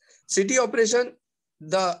units. City operation,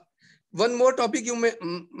 the one more topic you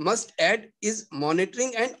must add is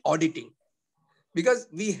monitoring and auditing, because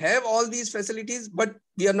we have all these facilities, but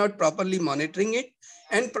we are not properly monitoring it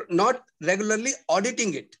and not regularly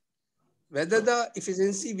auditing it, whether the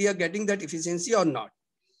efficiency, we are getting that efficiency or not.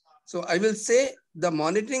 So I will say the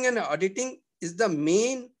monitoring and auditing is the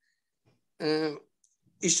main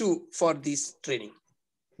issue for this training.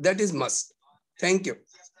 That is must. Thank you.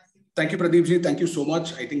 Thank you, Pradeep ji. Thank you so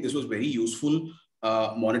much. I think this was very useful.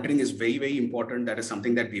 Monitoring is very, very important. That is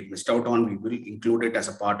something that we've missed out on. We will include it as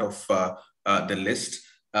a part of the list.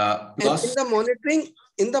 Plus,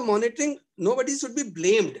 in the monitoring, nobody should be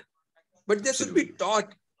blamed, but they should be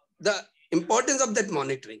taught the importance of that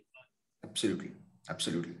monitoring. Absolutely.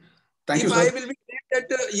 Thank you, sir. If I will be saying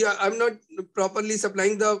that I'm not properly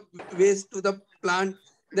supplying the waste to the plant,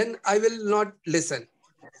 then I will not listen.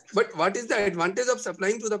 But what is the advantage of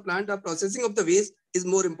supplying to the plant or processing of the waste is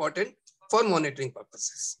more important for monitoring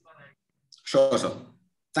purposes. Sure, sir.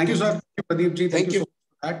 Thank you, sir. Pradeep ji. Thank you so much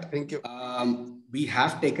for that. Thank you. We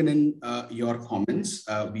have taken in your comments.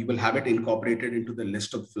 We will have it incorporated into the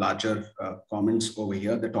list of larger comments over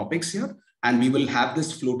here, the topics here, and we will have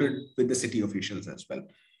this floated with the city officials as well.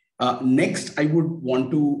 Next, I would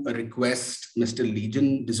want to request Mr.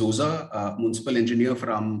 Legion D'Souza, Municipal Engineer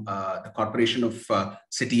from the Corporation of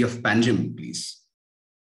City of Panjim, please.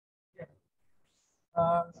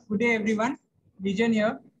 Good day, everyone. Legion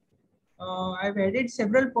here. I've added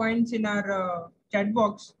several points in our chat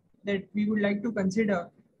box that we would like to consider.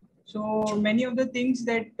 So many of the things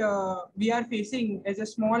that we are facing as a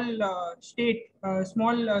small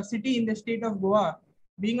small city in the state of Goa,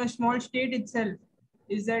 being a small state itself,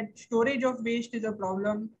 is that storage of waste is a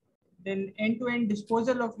problem. Then end-to-end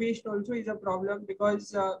disposal of waste also is a problem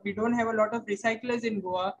because we don't have a lot of recyclers in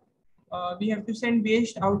Goa. We have to send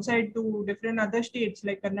waste outside to different other states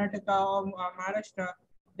like Karnataka or Maharashtra.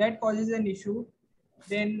 That causes an issue.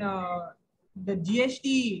 Then the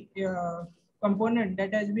GST component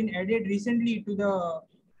that has been added recently to the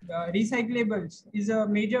recyclables is a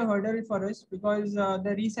major hurdle for us because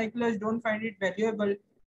the recyclers don't find it valuable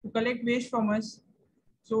to collect waste from us.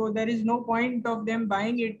 So there is no point of them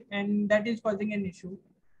buying it, and that is causing an issue.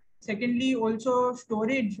 Secondly, also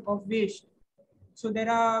storage of waste. So there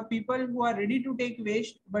are people who are ready to take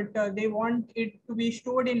waste, but they want it to be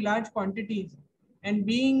stored in large quantities. And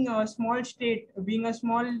being a small state, being a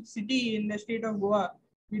small city in the state of Goa,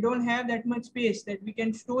 we don't have that much space that we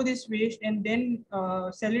can store this waste and then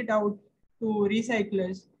sell it out to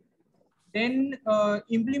recyclers. Then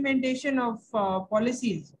implementation of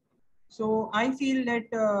policies. So I feel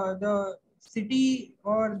that the city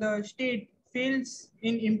or the state fails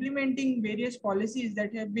in implementing various policies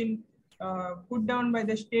that have been put down by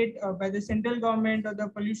the state, by the central government or the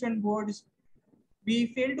pollution boards. We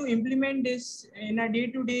fail to implement this in a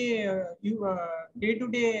day-to-day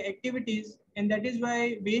activities, and that is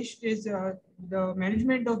why waste is the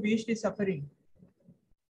management of waste is suffering.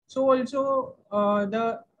 So also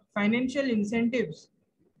the financial incentives.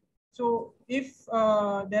 So if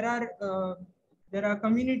there are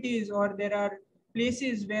communities or there are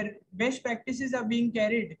places where best practices are being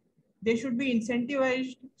carried, they should be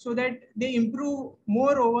incentivized so that they improve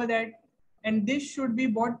more over that. And this should be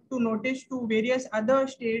brought to notice to various other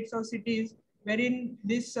states or cities wherein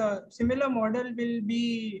this similar model will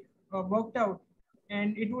be worked out.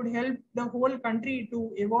 And it would help the whole country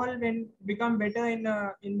to evolve and become better in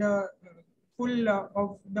the full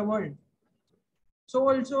of the world. So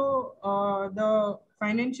also the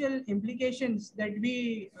financial implications that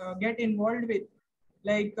we get involved with,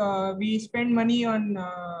 like we spend money on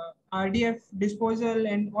RDF disposal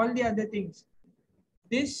and all the other things.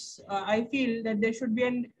 This, I feel that there should be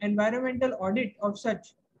an environmental audit of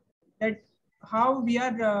such, that how we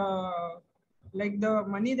are, like the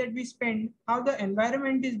money that we spend, how the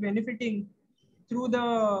environment is benefiting through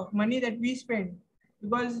the money that we spend.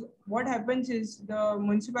 Because what happens is the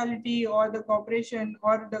municipality or the corporation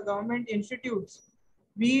or the government institutes,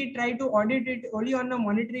 we try to audit it only on a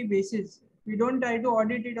monetary basis. We don't try to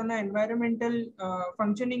audit it on an environmental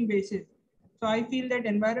functioning basis. So I feel that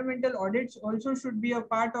environmental audits also should be a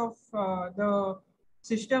part of the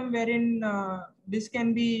system wherein this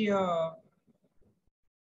can be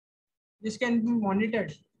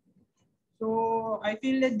monitored. So I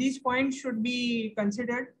feel that these points should be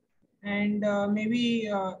considered, and maybe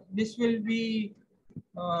this will be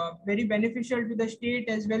very beneficial to the state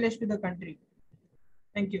as well as to the country.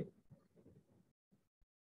 Thank you.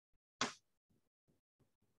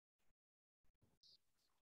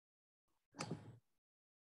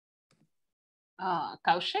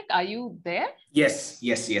 Kaushik, are you there? Yes,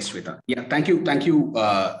 Shweta. Yeah, thank you,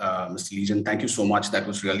 Mr. Legion. Thank you so much. That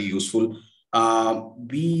was really useful.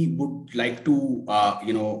 We would like to,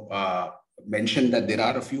 mention that there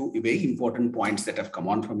are a few very important points that have come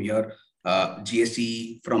on from here.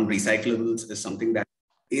 GST from recyclables is something that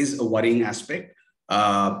is a worrying aspect,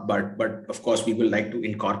 but of course we will like to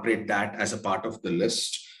incorporate that as a part of the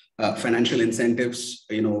list. Financial incentives,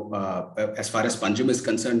 as far as Panjim is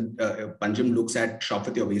concerned, Panjim looks at Shop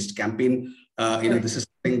with Your Waste campaign. This is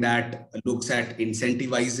something that looks at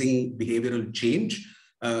incentivizing behavioral change.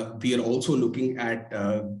 We are also looking at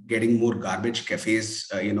getting more garbage cafes,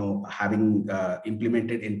 having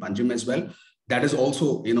implemented in Panjim as well. That is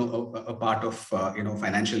also, a part of,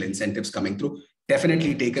 financial incentives coming through.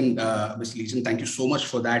 Definitely taken, Mr. Legion. Thank you so much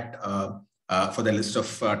for that. For the list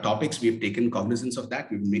of topics, we've taken cognizance of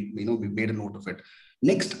that. We've made a note of it.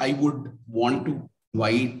 Next, I would want to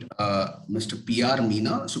invite Mr. P.R.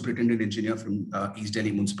 Meena, Superintendent Engineer from East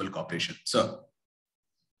Delhi Municipal Corporation. Sir.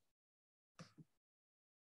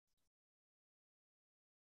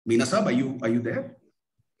 Meena sir, are you there?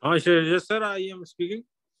 Sure. Yes, sir, I am speaking.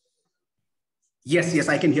 Yes,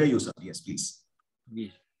 I can hear you, sir. Yes, please.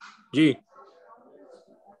 Ji.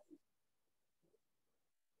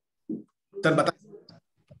 Sir,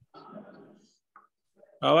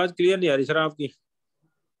 आवाज clear नहीं आ रही sir आपकी.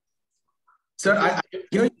 Sir, I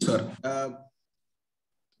hear you, sir.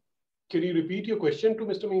 Can you repeat your question to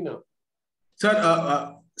Mr. Meena?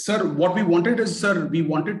 Sir, what we wanted is, sir, we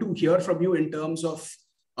wanted to hear from you in terms of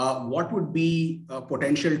what would be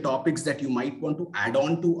potential topics that you might want to add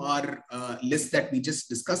on to our list that we just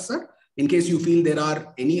discussed, sir, in case you feel there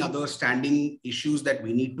are any other standing issues that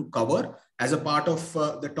we need to cover as a part of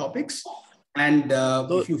the topics. And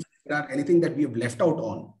if you feel there are anything that we have left out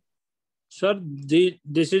on. Sir,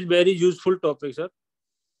 this is very useful topic, sir.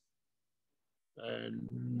 And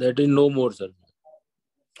that is no more, sir.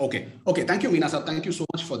 Okay. Thank you, Meena sir. Thank you so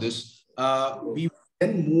much for this. We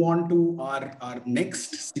then move on to our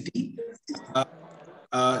next city.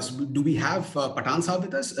 Do we have Patan sir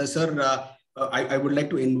with us? Sir, I would like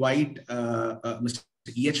to invite Mr.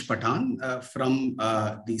 E.H. Patan from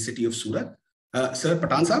the city of Surat. Sir,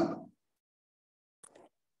 Patan sir.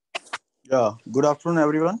 Yeah, good afternoon,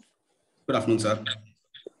 everyone. Good afternoon, sir.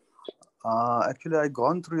 Actually, I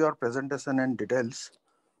gone through your presentation and details.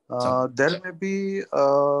 There may be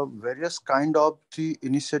various kind of the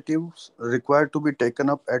initiatives required to be taken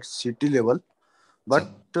up at city level, but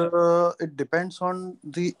it depends on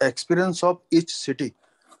the experience of each city.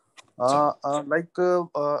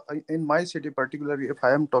 In my city particularly, if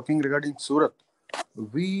I am talking regarding Surat,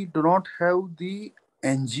 we do not have the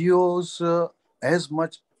NGOs as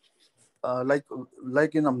much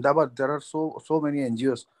like in Ahmedabad. There are so many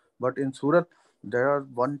NGOs, but in Surat there are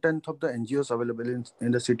 1/10 of the NGOs available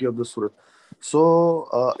in the city of the Surat. So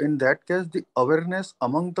in that case, the awareness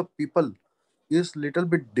among the people is little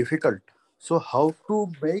bit difficult. So how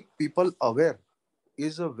to make people aware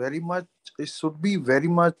is it should be very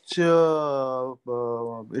much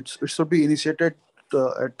it should be initiated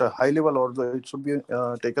at a high level, or it should be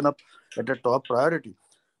taken up at a top priority,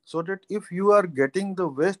 so that if you are getting the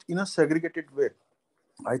waste in a segregated way,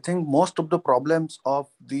 I think most of the problems of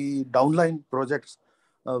the downline projects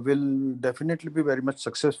will definitely be very much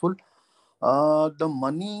successful. The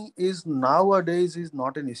money is nowadays is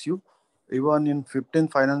not an issue. Even in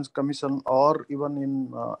 15th Finance Commission or even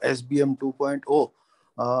in SBM 2.0,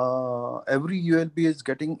 every ULB is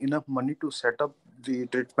getting enough money to set up the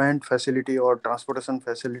treatment facility or transportation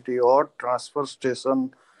facility or transfer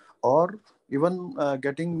station, or even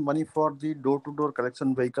getting money for the door-to-door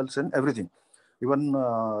collection vehicles and everything. Even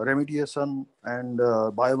remediation and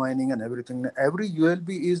biomining and everything. Every ULB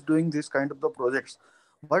is doing this kind of the projects.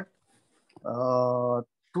 But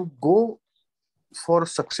to go for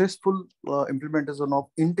successful implementation of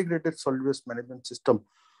integrated solid waste management system,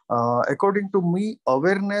 according to me,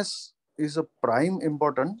 awareness is a prime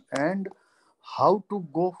important, and how to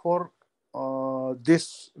go for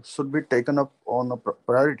this should be taken up on a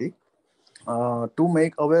priority to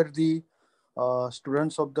make aware the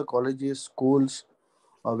students of the colleges, schools,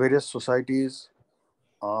 various societies,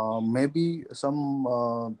 maybe some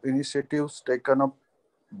initiatives taken up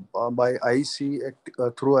by IC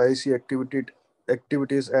through IC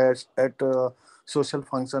activities at social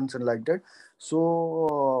functions and like that.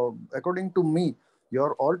 So according to me,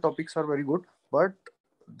 your all topics are very good, but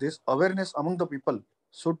this awareness among the people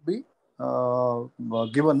should be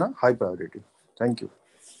given a high priority. Thank you.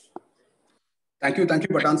 Thank you,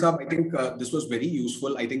 Patan Saab. I think this was very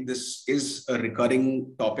useful. I think this is a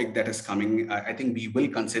recurring topic that is coming. I think we will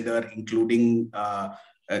consider including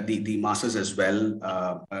the masses as well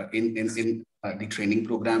in the training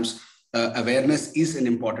programs. Awareness is an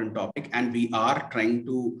important topic, and we are trying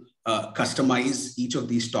to customize each of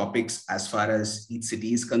these topics as far as each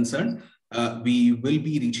city is concerned. We will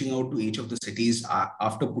be reaching out to each of the cities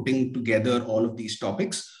after putting together all of these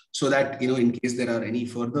topics, so that, in case there are any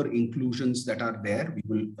further inclusions that are there, we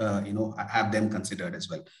will, have them considered as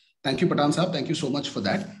well. Thank you, Patan Saab. Thank you so much for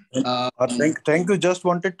that. Thank you. Just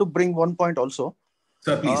wanted to bring one point also.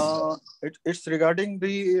 Sir, please. It's regarding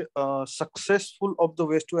the successful of the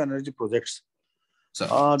waste to energy projects.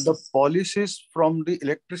 The policies from the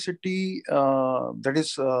electricity, that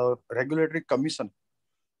is regulatory commission.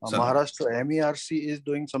 Maharashtra MERC is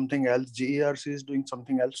doing something else. GERC is doing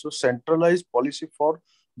something else. So centralized policy for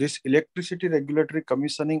this electricity regulatory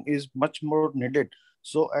commissioning is much more needed.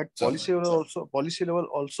 So at policy level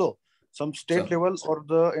also, some state level or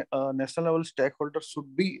the national level stakeholders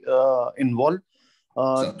should be involved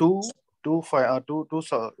to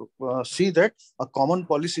see that a common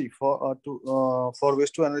policy for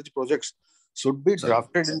waste to energy projects should be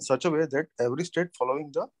drafted in such a way that every state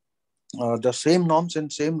following the same norms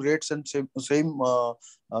and same rates and same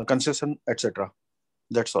concession, etc.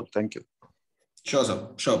 That's all. Thank you. Sure, sir.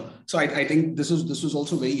 Sure. So I think this was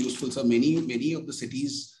also very useful. So many of the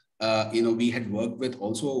cities we had worked with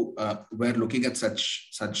also, we're looking at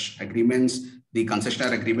such agreements, the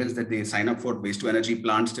concessionaire agreements that they sign up for waste to energy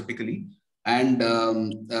plants typically. And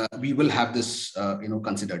we will have this,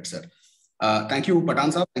 considered, sir. Thank you,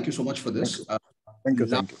 Patan sir. Thank you so much for this. Thank you.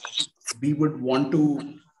 We would want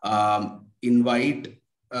to invite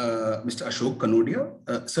Mr. Ashok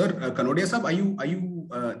Kanodia. Sir, Kanodia sir, are you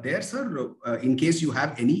there, sir? In case you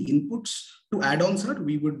have any inputs to add on, sir,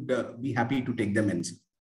 we would be happy to take them in.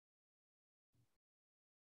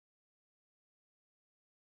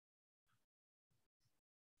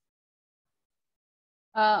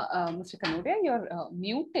 Mr. Kanodia, you're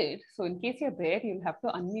muted. So in case you're there, you'll have to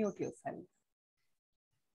unmute yourself.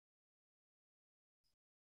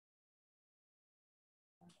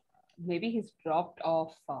 Maybe he's dropped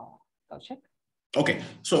off, Kaushik. Okay,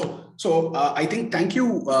 so I think thank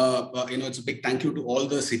you. It's a big thank you to all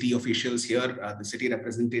the city officials here, the city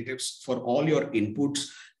representatives, for all your inputs.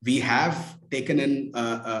 We have taken in,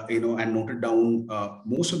 and noted down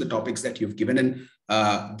most of the topics that you've given in.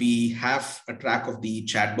 We have a track of the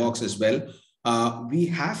chat box as well. We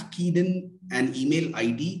have keyed in an email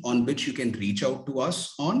ID on which you can reach out to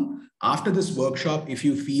us on after this workshop. If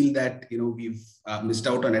you feel that we've missed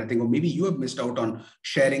out on anything, or maybe you have missed out on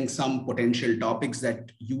sharing some potential topics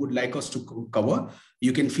that you would like us to cover,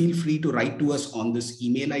 you can feel free to write to us on this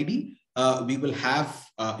email ID. We will have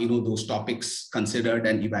those topics considered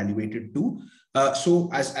and evaluated too. So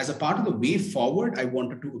as a part of the way forward, I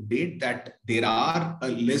wanted to update that there are a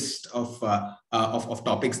list of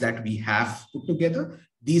topics that we have put together.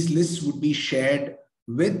 These lists would be shared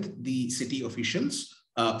with the city officials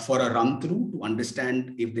for a run through to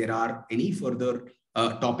understand if there are any further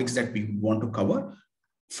topics that we want to cover.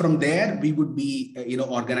 From there, we would be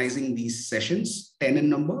organizing these sessions, 10 in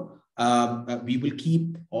number. We will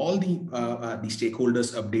keep all the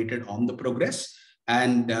stakeholders updated on the progress.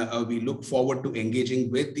 And we look forward to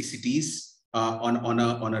engaging with the cities on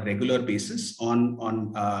a regular basis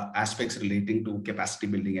on aspects relating to capacity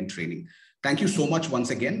building and training. Thank you so much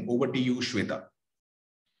once again. Over to you, Shweta.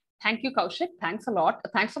 Thank you, Kaushik. Thanks a lot.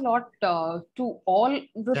 Thanks a lot to all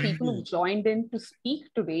the people who joined in to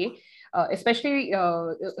speak today. Especially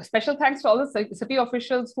special thanks to all the city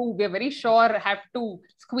officials who we're very sure have to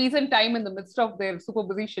squeeze in time in the midst of their super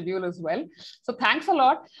busy schedule as well. So thanks a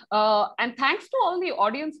lot. And thanks to all the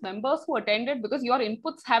audience members who attended, because your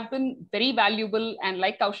inputs have been very valuable. And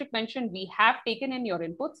like Kaushik mentioned, we have taken in your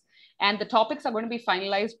inputs, and the topics are going to be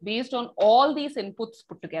finalized based on all these inputs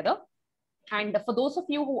put together. And for those of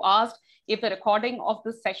you who asked if the recording of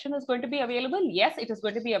this session is going to be available, yes, it is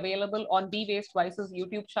going to be available on Be Waste Wise's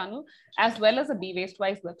YouTube channel, as well as the Be Waste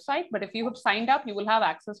Wise website. But if you have signed up, you will have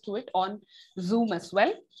access to it on Zoom as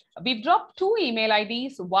well. We've dropped 2 email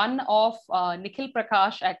IDs, one of Nikhil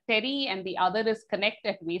Prakash at TERI, and the other is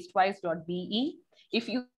connect@wastewise.be. If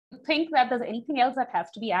you think that there's anything else that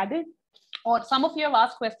has to be added, or some of you have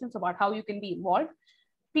asked questions about how you can be involved,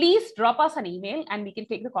 please drop us an email and we can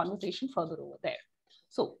take the conversation further over there.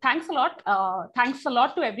 So thanks a lot. Thanks a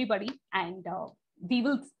lot to everybody. And we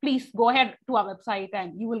will please go ahead to our website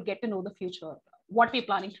and you will get to know the future, what we're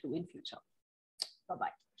planning to do in future.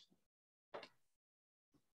 Bye-bye.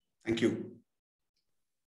 Thank you.